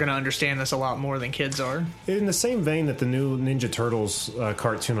adults are going to understand this a lot more than kids are. In the same vein that the new Ninja Turtles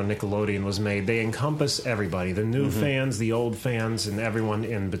cartoon on Nickelodeon was made, they encompass everybody, the new fans, the old fans, and everyone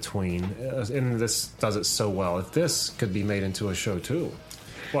in between. And this does it so well. If this could be made into a show too.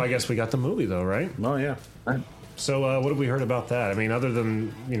 Well, I guess we got the movie though, right? Oh, yeah. So what have we heard about that? I mean, other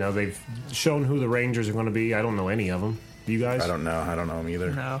than, they've shown who the Rangers are going to be. I don't know any of them. You guys? I don't know them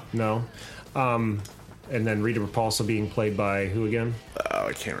either. No. And then Rita Repulsa being played by who again? Oh,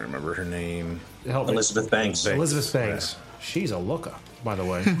 I can't remember her name. Elizabeth Banks. Elizabeth Banks. Yeah. She's a looker, by the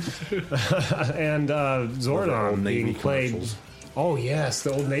way. And Zordon being played... Oh, yes,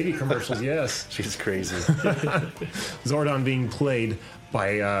 the old Navy commercials, yes. She's crazy. Zordon being played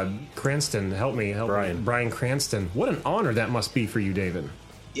by Cranston. Help me. Bryan Cranston. What an honor that must be for you, David.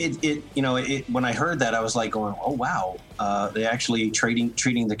 When I heard that, I was like going, oh, wow. They actually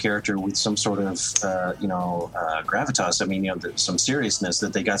treating the character with some sort of, gravitas. I mean, some seriousness,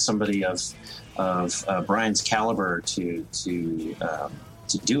 that they got somebody of Bryan's caliber to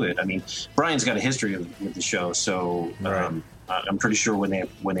do it. I mean, Bryan's got a history with the show, so I'm pretty sure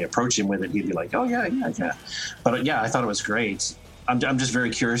when they approach him with it, he'd be like, oh, yeah. But, I thought it was great. I'm just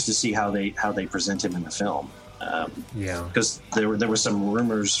very curious to see how they present him in the film. Because there were some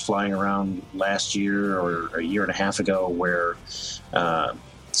rumors flying around last year or a year and a half ago where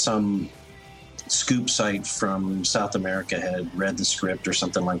some scoop site from South America had read the script or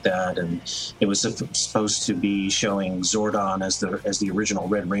something like that, and it was supposed to be showing Zordon as the original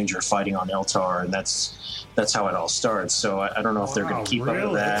Red Ranger fighting on Eltar, and that's how it all starts. So I don't know if they're going to keep up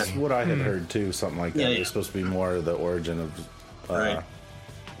with that. That's what I had heard too, something like that. It's supposed to be more of the origin of right.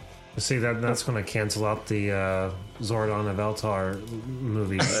 See, that's going to cancel out the Zordon of Eltar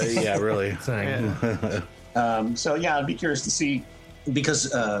movie. Yeah, really. Thing. Yeah. I'd be curious to see,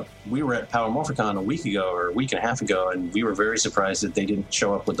 because we were at Power Morphicon a week and a half ago, and we were very surprised that they didn't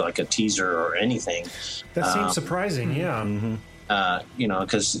show up with like a teaser or anything. That seems surprising, yeah.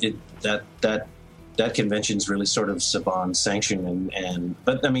 Because that convention's really sort of Saban sanctioned,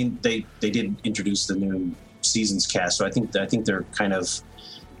 but I mean they did introduce the new season's cast, so I think they're kind of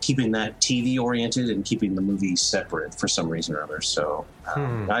keeping that TV oriented and keeping the movie separate for some reason or other. So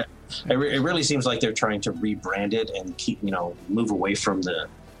it really seems like they're trying to rebrand it and move away from the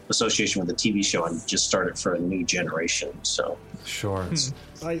association with the TV show and just start it for a new generation. So sure.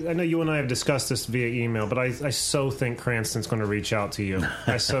 I know you and I have discussed this via email, but I so think Cranston's going to reach out to you.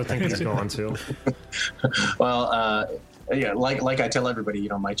 I so think he's going to. Well, like I tell everybody,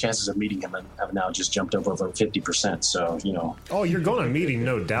 my chances of meeting him have now just jumped up over 50%. So, Oh, you're going to meet him,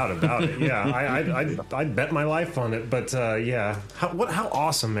 no doubt about it. Yeah, I'd bet my life on it. But how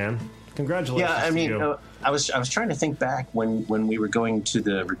awesome, man! Congratulations. Yeah, I mean, I was trying to think back when we were going to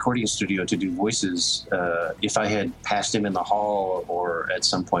the recording studio to do voices, if I had passed him in the hall or at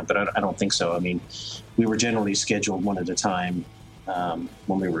some point, but I don't think so. I mean, we were generally scheduled one at a time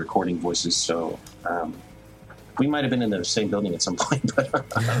when we were recording voices, so. We might have been in the same building at some point, but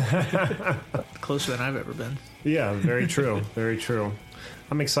closer than I've ever been. Yeah, very true. Very true.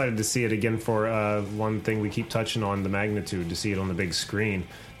 I'm excited to see it again for one thing we keep touching on, the magnitude, to see it on the big screen.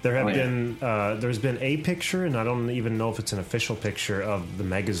 There's been a picture, and I don't even know if it's an official picture, of the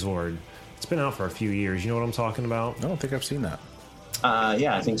Megazord. It's been out for a few years. You know what I'm talking about? I don't think I've seen that.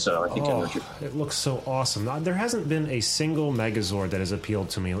 Yeah, I think so. I think it looks so awesome. There hasn't been a single Megazord that has appealed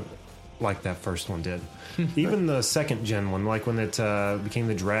to me like that first one did. Even the second gen one, like when it became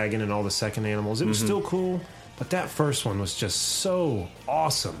the dragon and all the second animals, it was still cool. But that first one was just so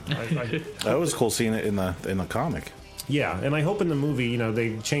awesome. That was cool seeing it in the comic. Yeah, and I hope in the movie,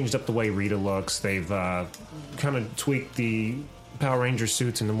 they changed up the way Rita looks. They've kind of tweaked the Power Ranger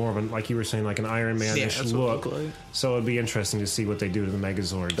suits into more of like you were saying, like an Iron Man-ish look. So it'd be interesting to see what they do to the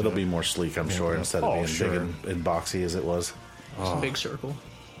Megazord. It'll be more sleek, I'm sure, instead of being big and boxy as it was. It's a big circle.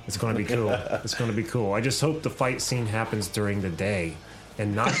 It's going to be cool. It's going to be cool. I just hope the fight scene happens during the day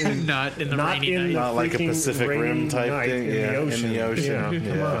and not in not in the rainy night. Not like a Pacific Rim type thing. In the ocean.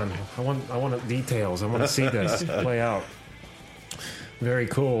 Yeah. Come on. I want details. I want to see this play out. Very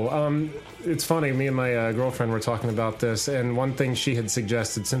cool. It's funny. Me and my girlfriend were talking about this, and one thing she had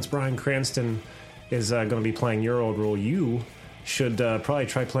suggested, since Bryan Cranston is going to be playing your old role, you should probably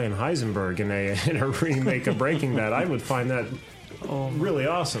try playing Heisenberg in a remake of Breaking Bad. I would find that really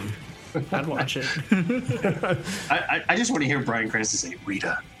awesome. I'd watch it. I just want to hear Bryan Cranston say,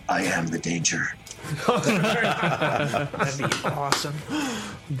 "Rita, I am the danger." That'd be awesome.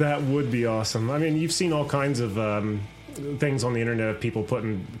 That would be awesome. I mean, you've seen all kinds of things on the internet of people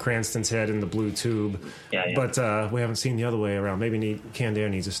putting Cranston's head in the blue tube. Yeah. But we haven't seen the other way around. Maybe Canned Air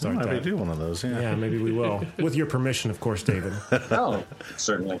needs to start that. Maybe do one of those, yeah. Yeah, maybe we will. With your permission, of course, David. Oh,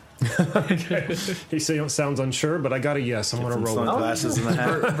 certainly. Okay. He sounds unsure, but I got a yes. I'm going to roll with glasses in the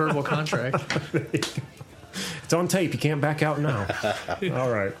hat. Verbal contract. It's on tape. You can't back out now.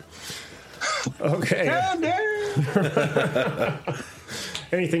 All right. Okay.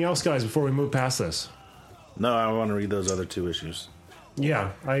 Anything else, guys, before we move past this? No, I want to read those other 2 issues.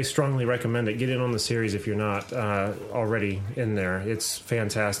 Yeah, I strongly recommend it. Get in on the series if you're not already in there. It's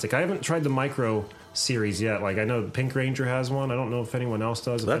fantastic. I haven't tried the micro series yet. Like, I know Pink Ranger has one. I don't know if anyone else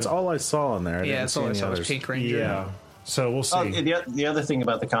does. That's all I saw in there. That's all I saw was Pink Ranger. Yeah. So we'll see. The other thing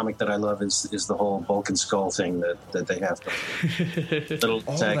about the comic that I love is the whole Bulk and Skull thing that they have.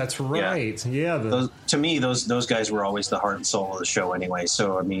 That's right. Yeah. To me, those guys were always the heart and soul of the show anyway.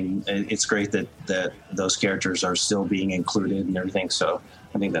 So I mean, it's great that those characters are still being included and everything. So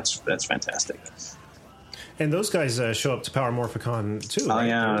I think that's fantastic. And those guys show up to Power Morphicon too. Oh right?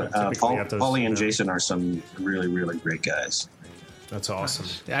 yeah, Paulie and Jason are some really, really great guys. That's awesome.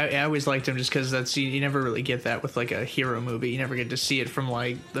 I always liked him just because you never really get that with like a hero movie. You never get to see it from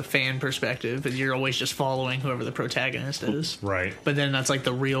like the fan perspective, and you're always just following whoever the protagonist is. Right. But then that's like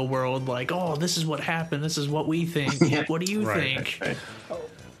the real world. Like, oh, this is what happened. This is what we think. What do you think? Right.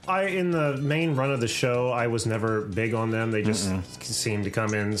 In the main run of the show, I was never big on them. They just seemed to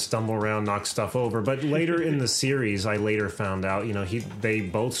come in, stumble around, knock stuff over. But later in the series, I later found out, they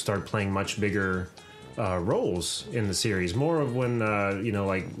both start playing much bigger roles in the series. More of when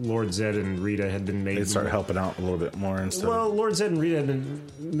like Lord Zed and Rita had been made. They start helping out a little bit more and stuff. Well, Lord Zed and Rita had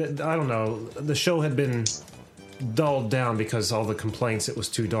been, I don't know, the show had been dulled down because all the complaints it was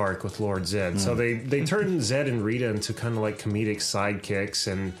too dark with Lord Zed. So they turned Zed and Rita into kind of like comedic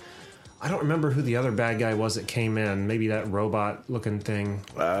sidekicks, and I don't remember who the other bad guy was that came in. Maybe that robot looking thing.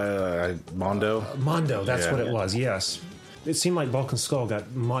 Mondo. Mondo, that's what it was. Yes. It seemed like Bulk and Skull got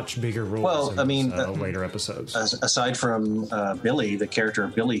much bigger roles in later episodes. Aside from Billy, the character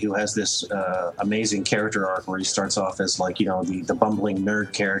of Billy, who has this amazing character arc where he starts off as like, the bumbling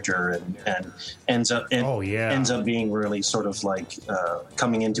nerd character and ends up being really sort of like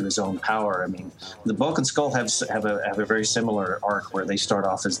coming into his own power. I mean, the Bulk and Skull have a very similar arc where they start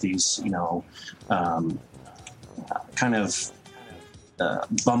off as these, kind of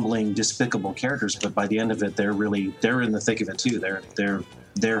bumbling, despicable characters, but by the end of it, they're in the thick of it too.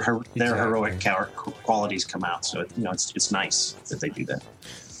 Their heroic qualities come out. So it's nice that they do that.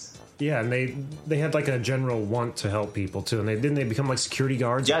 Yeah, and they had like a general want to help people too, and they become like security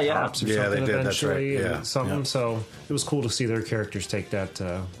guards, or cops, or something they did. Eventually, That's right. and So it was cool to see their characters take that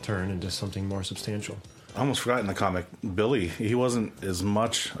turn into something more substantial. I almost forgot in the comic, Billy. He wasn't as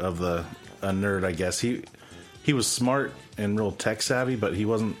much of a nerd, I guess. He was smart and real tech savvy, but he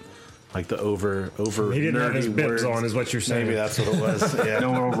wasn't like the over. He didn't nerdy have his bibs on, is what you're saying. Maybe that's what it was. Yeah.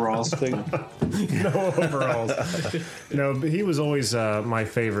 No overalls. No overalls. No, but he was always my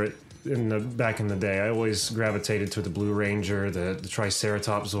favorite back in the day. I always gravitated to the Blue Ranger. The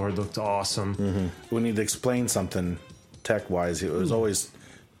Triceratops Zord looked awesome. Mm-hmm. We need to explain something tech wise. It was always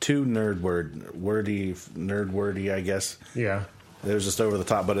too wordy, I guess. Yeah. It was just over the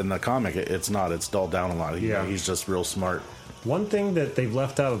top, but in the comic, it's not. It's dulled down a lot. He's just real smart. One thing that they've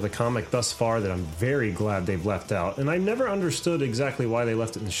left out of the comic thus far that I'm very glad they've left out, and I never understood exactly why they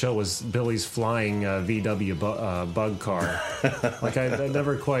left it in the show, was Billy's flying VW bug car. Like, I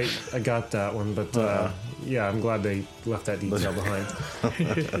never quite got that one, but I'm glad they left that detail behind.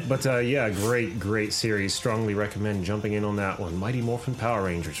 But great series. Strongly recommend jumping in on that one. Mighty Morphin Power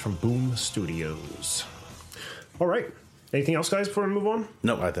Rangers from Boom Studios. All right. Anything else, guys, before we move on?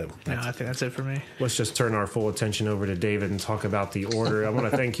 No, I think that's it for me. Let's just turn our full attention over to David and talk about the order. I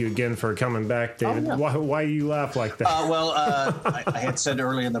want to thank you again for coming back, David. Oh, yeah. Why you laugh like that? I had said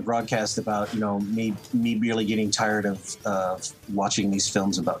earlier in the broadcast about me really getting tired of watching these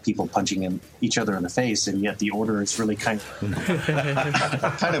films about people punching each other in the face, and yet the order is really kind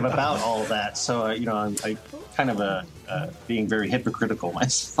of about all of that. So I'm kind of being very hypocritical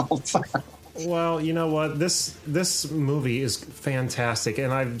myself. Well, you know what? This movie is fantastic,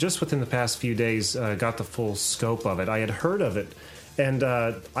 and I've just within the past few days got the full scope of it. I had heard of it, and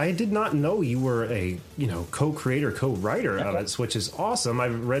I did not know you were a co-creator, co-writer of it, which is awesome.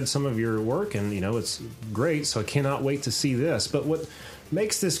 I've read some of your work, and it's great. So I cannot wait to see this. But what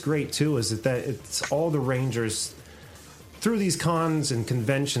makes this great too is that it's all the Rangers through these cons and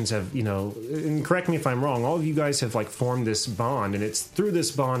conventions have, and correct me if I'm wrong, all of you guys have like formed this bond, and it's through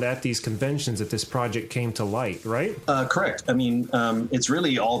this bond at these conventions that this project came to light, right? Correct. I mean, it's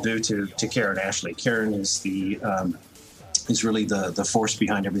really all due to Karen Ashley. Karen is really the force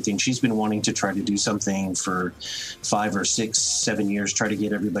behind everything. She's been wanting to try to do something for 5 or 6, 7 years, try to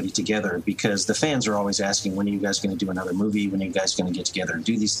get everybody together, because the fans are always asking, when are you guys going to do another movie? When are you guys going to get together and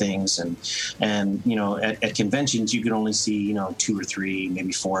do these things? And at conventions, you can only see, 2 or 3,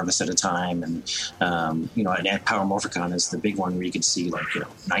 maybe 4 of us at a time. And, at Power Morphicon is the big one where you could see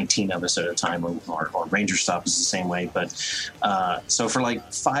 19 of us at a time, or Ranger Stop is the same way. But so for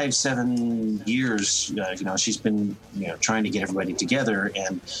 5, 7 years, she's been, trying to get everybody together,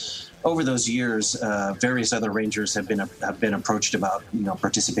 and over those years, various other Rangers have been approached about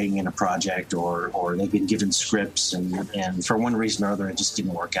participating in a project, or they've been given scripts, and for one reason or other, it just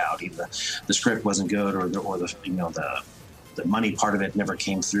didn't work out. Either the script wasn't good, or the money part of it never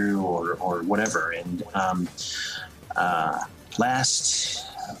came through, or whatever. And last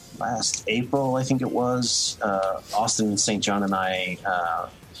April, I think it was, Austin St. John and I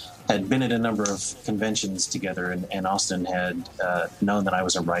had been at a number of conventions together, and Austin had known that I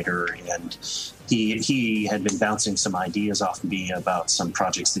was a writer, and he had been bouncing some ideas off me about some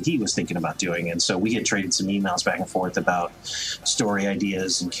projects that he was thinking about doing. And so we had traded some emails back and forth about story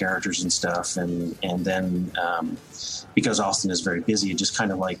ideas and characters and stuff. And then because Austin is very busy, it just kind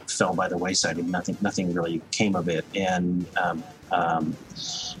of fell by the wayside, and nothing really came of it. And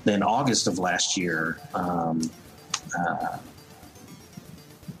then August of last year,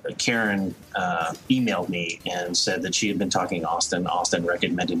 Karen emailed me and said that she had been talking to Austin. Austin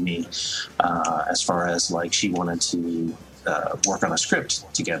recommended me as far as she wanted to work on a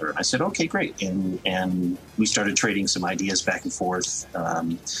script together. And I said, okay, great. And we started trading some ideas back and forth.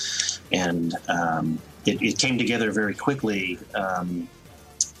 It came together very quickly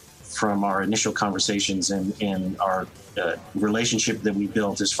from our initial conversations, and our relationship that we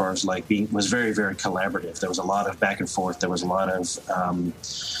built as far as was very, very collaborative. There was a lot of back and forth. There was a lot of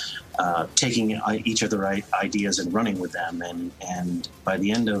taking each other ideas and running with them. And by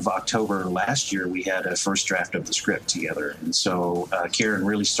the end of October last year, we had a first draft of the script together. And so Karen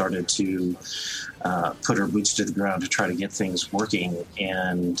really started to put her boots to the ground to try to get things working.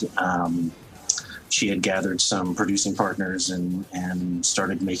 And she had gathered some producing partners and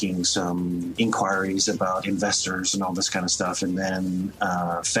started making some inquiries about investors and all this kind of stuff. And then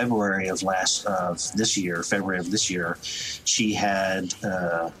February of this year, she had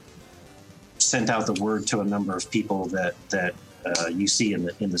sent out the word to a number of people that you see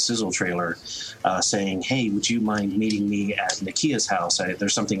in the sizzle trailer, saying, "Hey, would you mind meeting me at Nakia's house?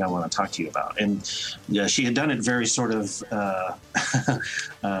 There's something I want to talk to you about." And she had done it very sort of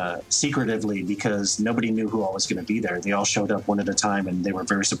secretively, because nobody knew who all was going to be there. They all showed up one at a time, and they were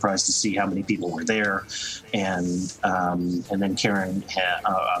very surprised to see how many people were there. And then Karen had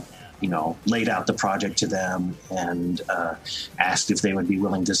laid out the project to them and asked if they would be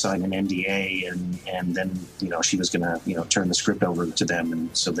willing to sign an NDA, and then she was going to turn the script over to them, and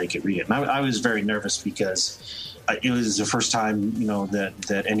so they could read it. And I was very nervous, because it was the first time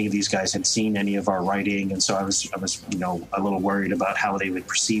that any of these guys had seen any of our writing, and so I was a little worried about how they would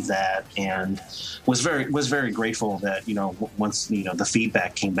perceive that, and was very grateful that once the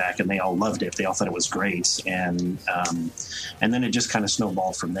feedback came back and they all loved it, they all thought it was great, and then it just kind of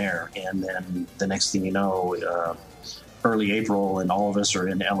snowballed from there. And then the next thing you know, early April, and all of us are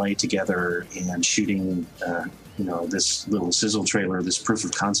in LA together and shooting this little sizzle trailer, this proof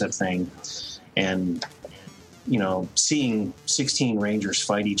of concept thing, and seeing 16 Rangers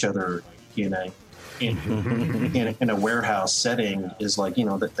fight each other in a warehouse setting is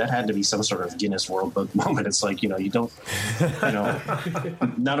that had to be some sort of Guinness World Book moment. It's you don't,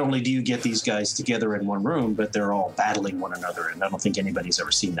 not only do you get these guys together in one room, but they're all battling one another, and I don't think anybody's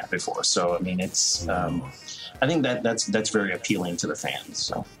ever seen that before. So I mean, it's I think that's very appealing to the fans.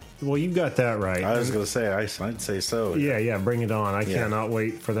 So. Well, you got that right. I was going to say, I'd say so. Yeah, bring it on. I cannot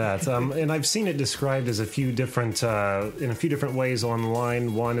wait for that. And I've seen it described as in a few different ways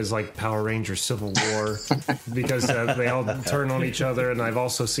online. One is like Power Rangers Civil War, because they all turn on each other. And I've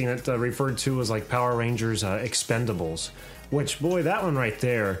also seen it referred to as like Power Rangers Expendables, which, boy, that one right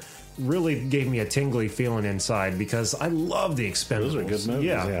there really gave me a tingly feeling inside because I love the Expendables. Those are good movies.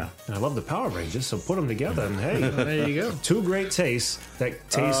 Yeah. And I love the Power Rangers, so put them together and hey, there you go. Two great tastes that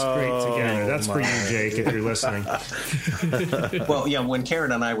taste great together. That's for you, Jake, if you're listening. Well, yeah, when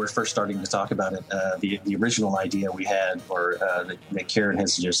Karen and I were first starting to talk about it, the original idea we had, or that Karen had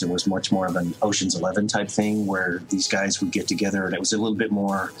suggested, was much more of an Ocean's 11 type thing, where these guys would get together and it was a little bit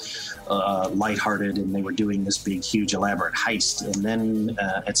more lighthearted, and they were doing this big, huge, elaborate heist. And then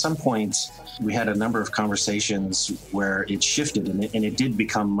at some point, we had a number of conversations where it shifted, and it did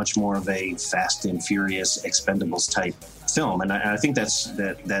become much more of a Fast and Furious Expendables type film. And I think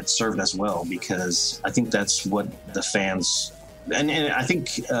that served us well, because I think that's what the fans. And I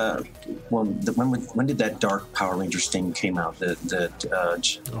think when did that Dark Power Rangers thing came out?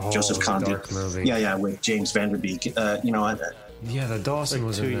 Joseph Kahn did. Movie. Yeah, with James Van Der Beek. Yeah, the Dawson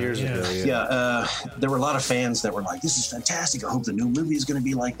was 2 years ago. Yeah, there were a lot of fans that were like, "This is fantastic. I hope the new movie is going to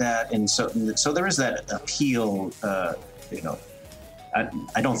be like that." And so there is that appeal.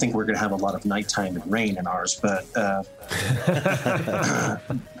 I don't think we're going to have a lot of nighttime and rain in ours, but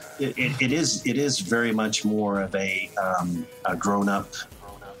it is very much more of a grown-up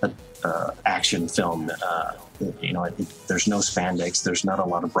action film. There's no spandex, there's not a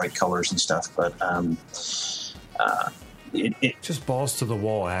lot of bright colors and stuff, but it just balls to the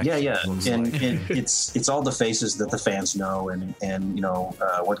wall action. Yeah, and it's all the faces that the fans know, and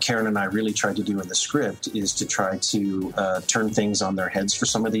what Karen and I really tried to do in the script is to try to turn things on their heads for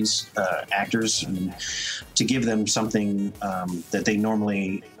some of these actors, and to give them something that they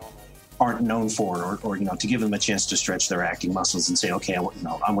normally aren't known for, or to give them a chance to stretch their acting muscles and say, okay, I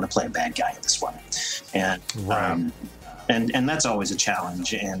want to play a bad guy in this one, and right. And that's always a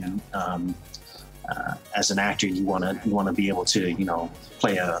challenge, and as an actor, you want to be able to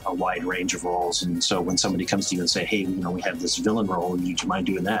play a wide range of roles. And so when somebody comes to you and say, hey, we have this villain role, do you mind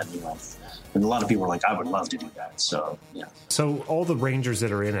doing that? And a lot of people are like, I would love to do that. So yeah. So all the Rangers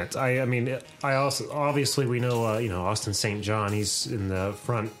that are in it, I also, obviously we know Austin St. John, he's in the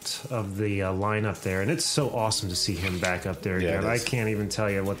front of the lineup there, and it's so awesome to see him back up there again. I can't even tell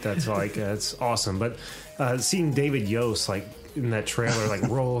you what that's like. It's awesome. But seeing David Yost in that trailer,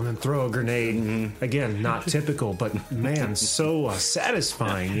 roll and throw a grenade, again, not typical, but man, so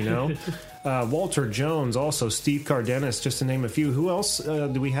satisfying, Walter Jones, also Steve Cardenas, just to name a few. Who else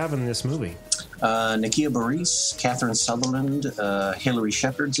do we have in this movie? Nakia Burrese, Catherine Sutherland, Hillary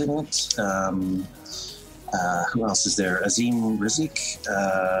Shepard's in it. Who else is there? Azim Rizik,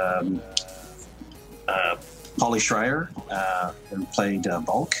 Pauly Schreier, who played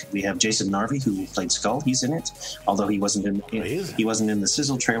Bulk. We have Jason Narvi, who played Skull. He's in it, although he wasn't in the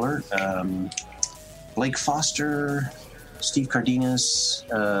Sizzle trailer. Blake Foster, Steve Cardenas,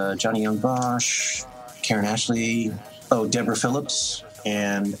 Johnny Young Bosch, Karen Ashley, Deborah Phillips,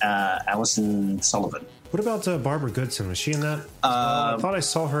 and Allison Sullivan. What about Barbara Goodson? Was she in that? I thought I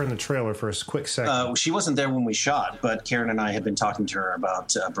saw her in the trailer for a quick second. She wasn't there when we shot, but Karen and I had been talking to her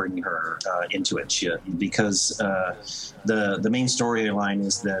about bringing her into it, because the main storyline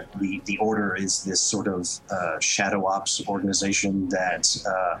is that the Order is this sort of shadow ops organization that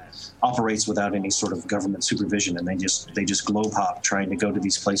operates without any sort of government supervision, and they just globe hop, trying to go to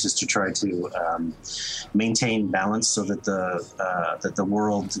these places to try to maintain balance so that the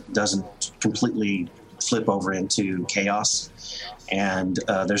world doesn't completely flip over into chaos. And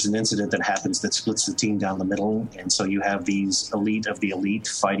there's an incident that happens that splits the team down the middle, and so you have these elite of the elite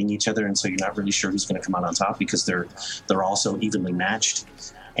fighting each other, and so you're not really sure who's going to come out on top, because they're also evenly matched.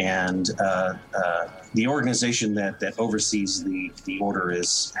 And the organization that oversees the Order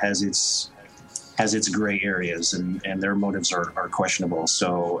has its gray areas, and their motives are questionable.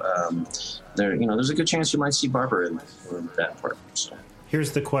 So there's a good chance you might see Barbara in that part. So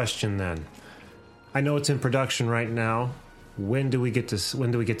here's the question then. I know it's in production right now. When do we get to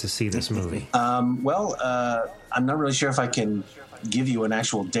see this movie? I'm not really sure if I can give you an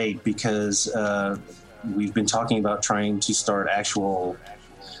actual date, because we've been talking about trying to start actual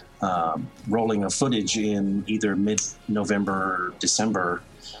rolling of footage in either mid-November or December.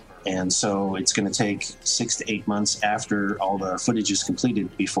 And so it's going to take 6 to 8 months after all the footage is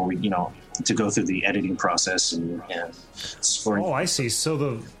completed before we, to go through the editing process and scoring. Oh, I see. So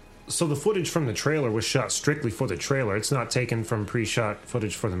the footage from the trailer was shot strictly for the trailer. It's not taken from pre-shot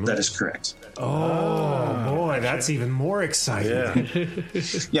footage for the movie. That is correct. Oh boy, that's even more exciting.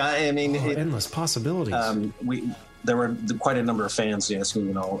 Yeah, I mean, endless possibilities. There were quite a number of fans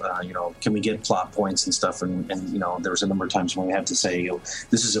asking, can we get plot points and stuff? And there was a number of times when we had to say,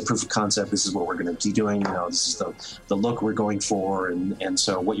 this is a proof of concept. This is what we're going to be doing. This is the look we're going for. And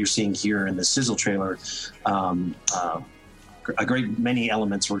so what you're seeing here in the Sizzle trailer, a great many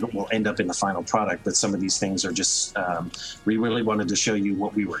elements will end up in the final product, but some of these things are just we really wanted to show you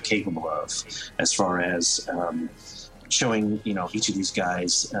what we were capable of as far as showing each of these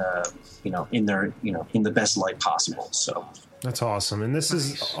guys in their in the best light possible. So that's awesome. And this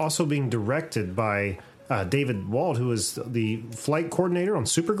is also being directed by David Wald, who is the flight coordinator on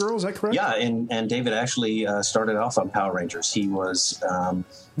Supergirl. Is that correct? Yeah, and David actually started off on Power Rangers. He was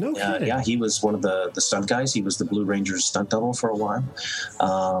no kidding. Yeah, he was one of the stunt guys. He was the Blue Rangers stunt double for a while.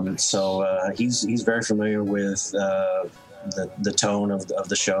 So he's very familiar with the tone of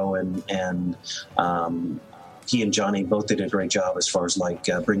the show, and he and Johnny both did a great job as far as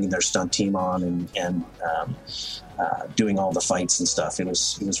bringing their stunt team on and doing all the fights and stuff. It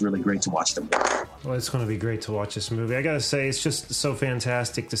was really great to watch them work. Well, it's going to be great to watch this movie. I got to say, it's just so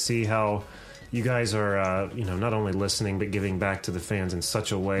fantastic to see how you guys are, not only listening but giving back to the fans in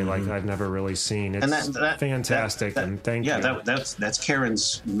such a way like I've never really seen. It's fantastic, and thank you. Yeah, that's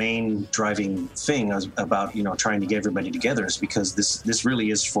Karen's main driving thing about trying to get everybody together, is because this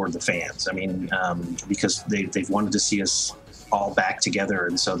really is for the fans. I mean, because they've wanted to see us all back together,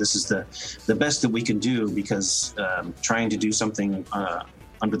 and so this is the best that we can do, because trying to do something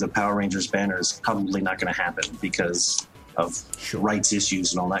under the Power Rangers banner is probably not going to happen because of rights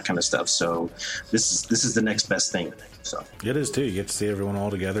issues and all that kind of stuff. So this is the next best thing. So it is too. You get to see everyone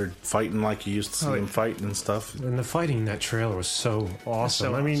all together fighting like you used to see them fighting and stuff. And the fighting in that trailer was so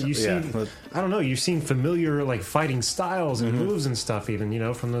awesome. I mean, you see, I don't know, you've seen familiar fighting styles and moves and stuff,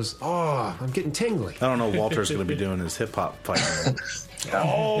 even from those. Oh, I'm getting tingly. I don't know. Walter's going to be doing his hip hop fighting.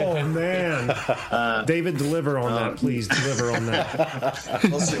 Oh man, David, deliver on that, please. Deliver on that.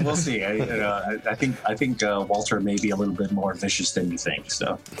 We'll see. I think Walter may be a little bit more vicious than you think.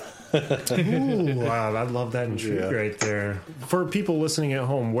 So. Ooh, wow, I love that intrigue right there. For people listening at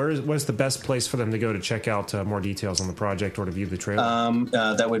home, where's the best place for them to go to check out more details on the project or to view the trailer?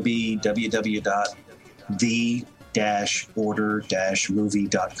 That would be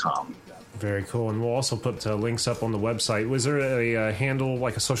www.the-order-movie.com. Very cool. And we'll also put links up on the website. Was there a handle,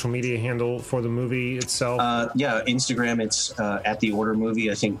 like a social media handle for the movie itself? Yeah, Instagram, it's at The Order Movie.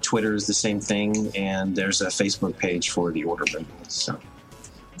 I think Twitter is the same thing. And there's a Facebook page for The Order Movie. So.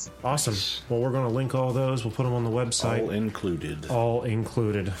 Awesome. Well, we're going to link all those. We'll put them on the website. All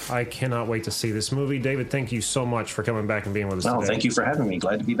included. I cannot wait to see this movie. David, thank you so much for coming back and being with us today. Thank you for having me.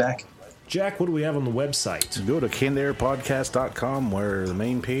 Glad to be back. Jack, what do we have on the website? Go to cannedairpodcast.com, where the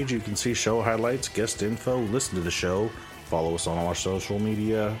main page you can see show highlights, guest info, listen to the show, follow us on all our social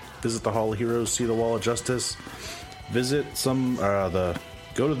media, visit the Hall of Heroes, see the Wall of Justice, visit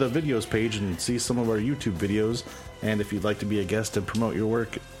go to the videos page and see some of our YouTube videos, and if you'd like to be a guest and promote your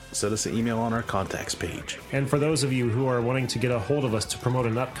work, send us an email on our contacts page. And for those of you who are wanting to get a hold of us to promote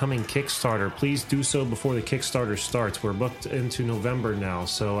an upcoming Kickstarter, please do so before the Kickstarter starts. We're booked into November now,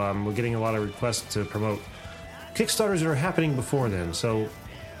 so we're getting a lot of requests to promote Kickstarters that are happening before then. So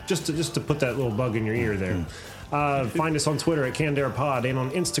just to put that little bug in your ear there. Find us on Twitter at CannedAirPod and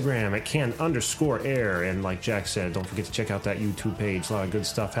on Instagram at @can_air. And like Jack said, don't forget to check out that YouTube page. A lot of good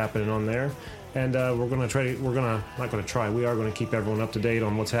stuff happening on there. And we are going to keep everyone up to date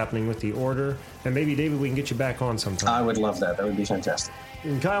on what's happening with the Order. And maybe, David, we can get you back on sometime. I would love that. That would be fantastic.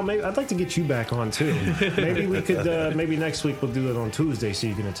 And Kyle, maybe I'd like to get you back on too. Maybe we could. Maybe next week we'll do it on Tuesday so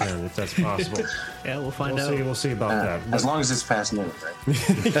you can attend if that's possible. Yeah, we'll find out. We'll see about that. As long as it's past noon, right?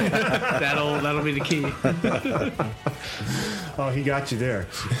 That'll be the key. Oh, he got you there.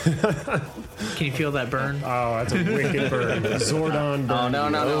 Can you feel that burn? Oh, that's a wicked burn. Zordon burn. Oh,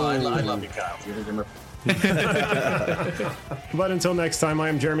 no. I love you, Kyle. But until next time, I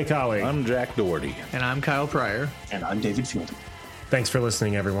am Jeremy Colley. I'm Jack Doherty. And I'm Kyle Pryor. And I'm David Fielding. Thanks for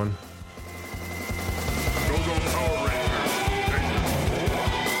listening, everyone.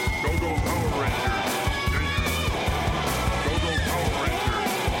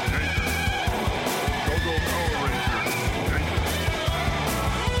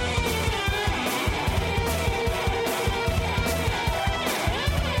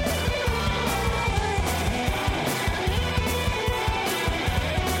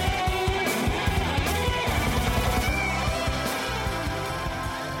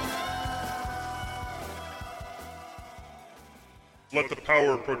 Let the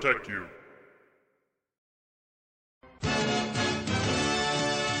power protect you.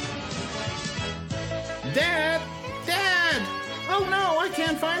 Dad! Dad! Oh no, I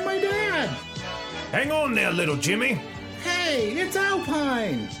can't find my dad! Hang on there, little Jimmy. Hey, it's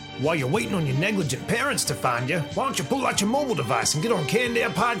Alpine! While you're waiting on your negligent parents to find you, why don't you pull out your mobile device and get on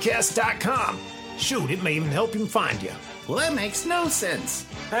CannedAirPodcast.com? Shoot, it may even help him find you. Well, that makes no sense.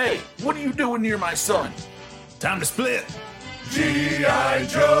 Hey, what are you doing near my son? Time to split. G.I.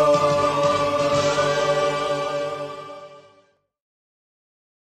 Joe.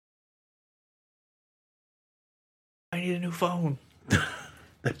 I need a new phone.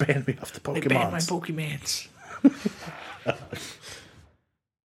 They banned me off the Pokemon. They banned my Pokemans.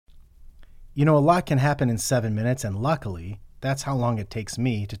 You know, a lot can happen in 7 minutes, and luckily, that's how long it takes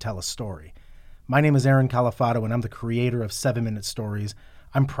me to tell a story. My name is Aaron Califato, and I'm the creator of 7 Minute Stories.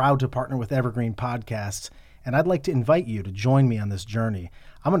 I'm proud to partner with Evergreen Podcasts, and I'd like to invite you to join me on this journey.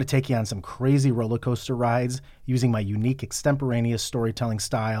 I'm going to take you on some crazy roller coaster rides using my unique extemporaneous storytelling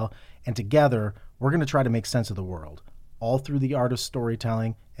style, and together, we're going to try to make sense of the world, all through the art of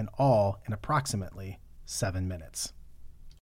storytelling and all in approximately 7 minutes.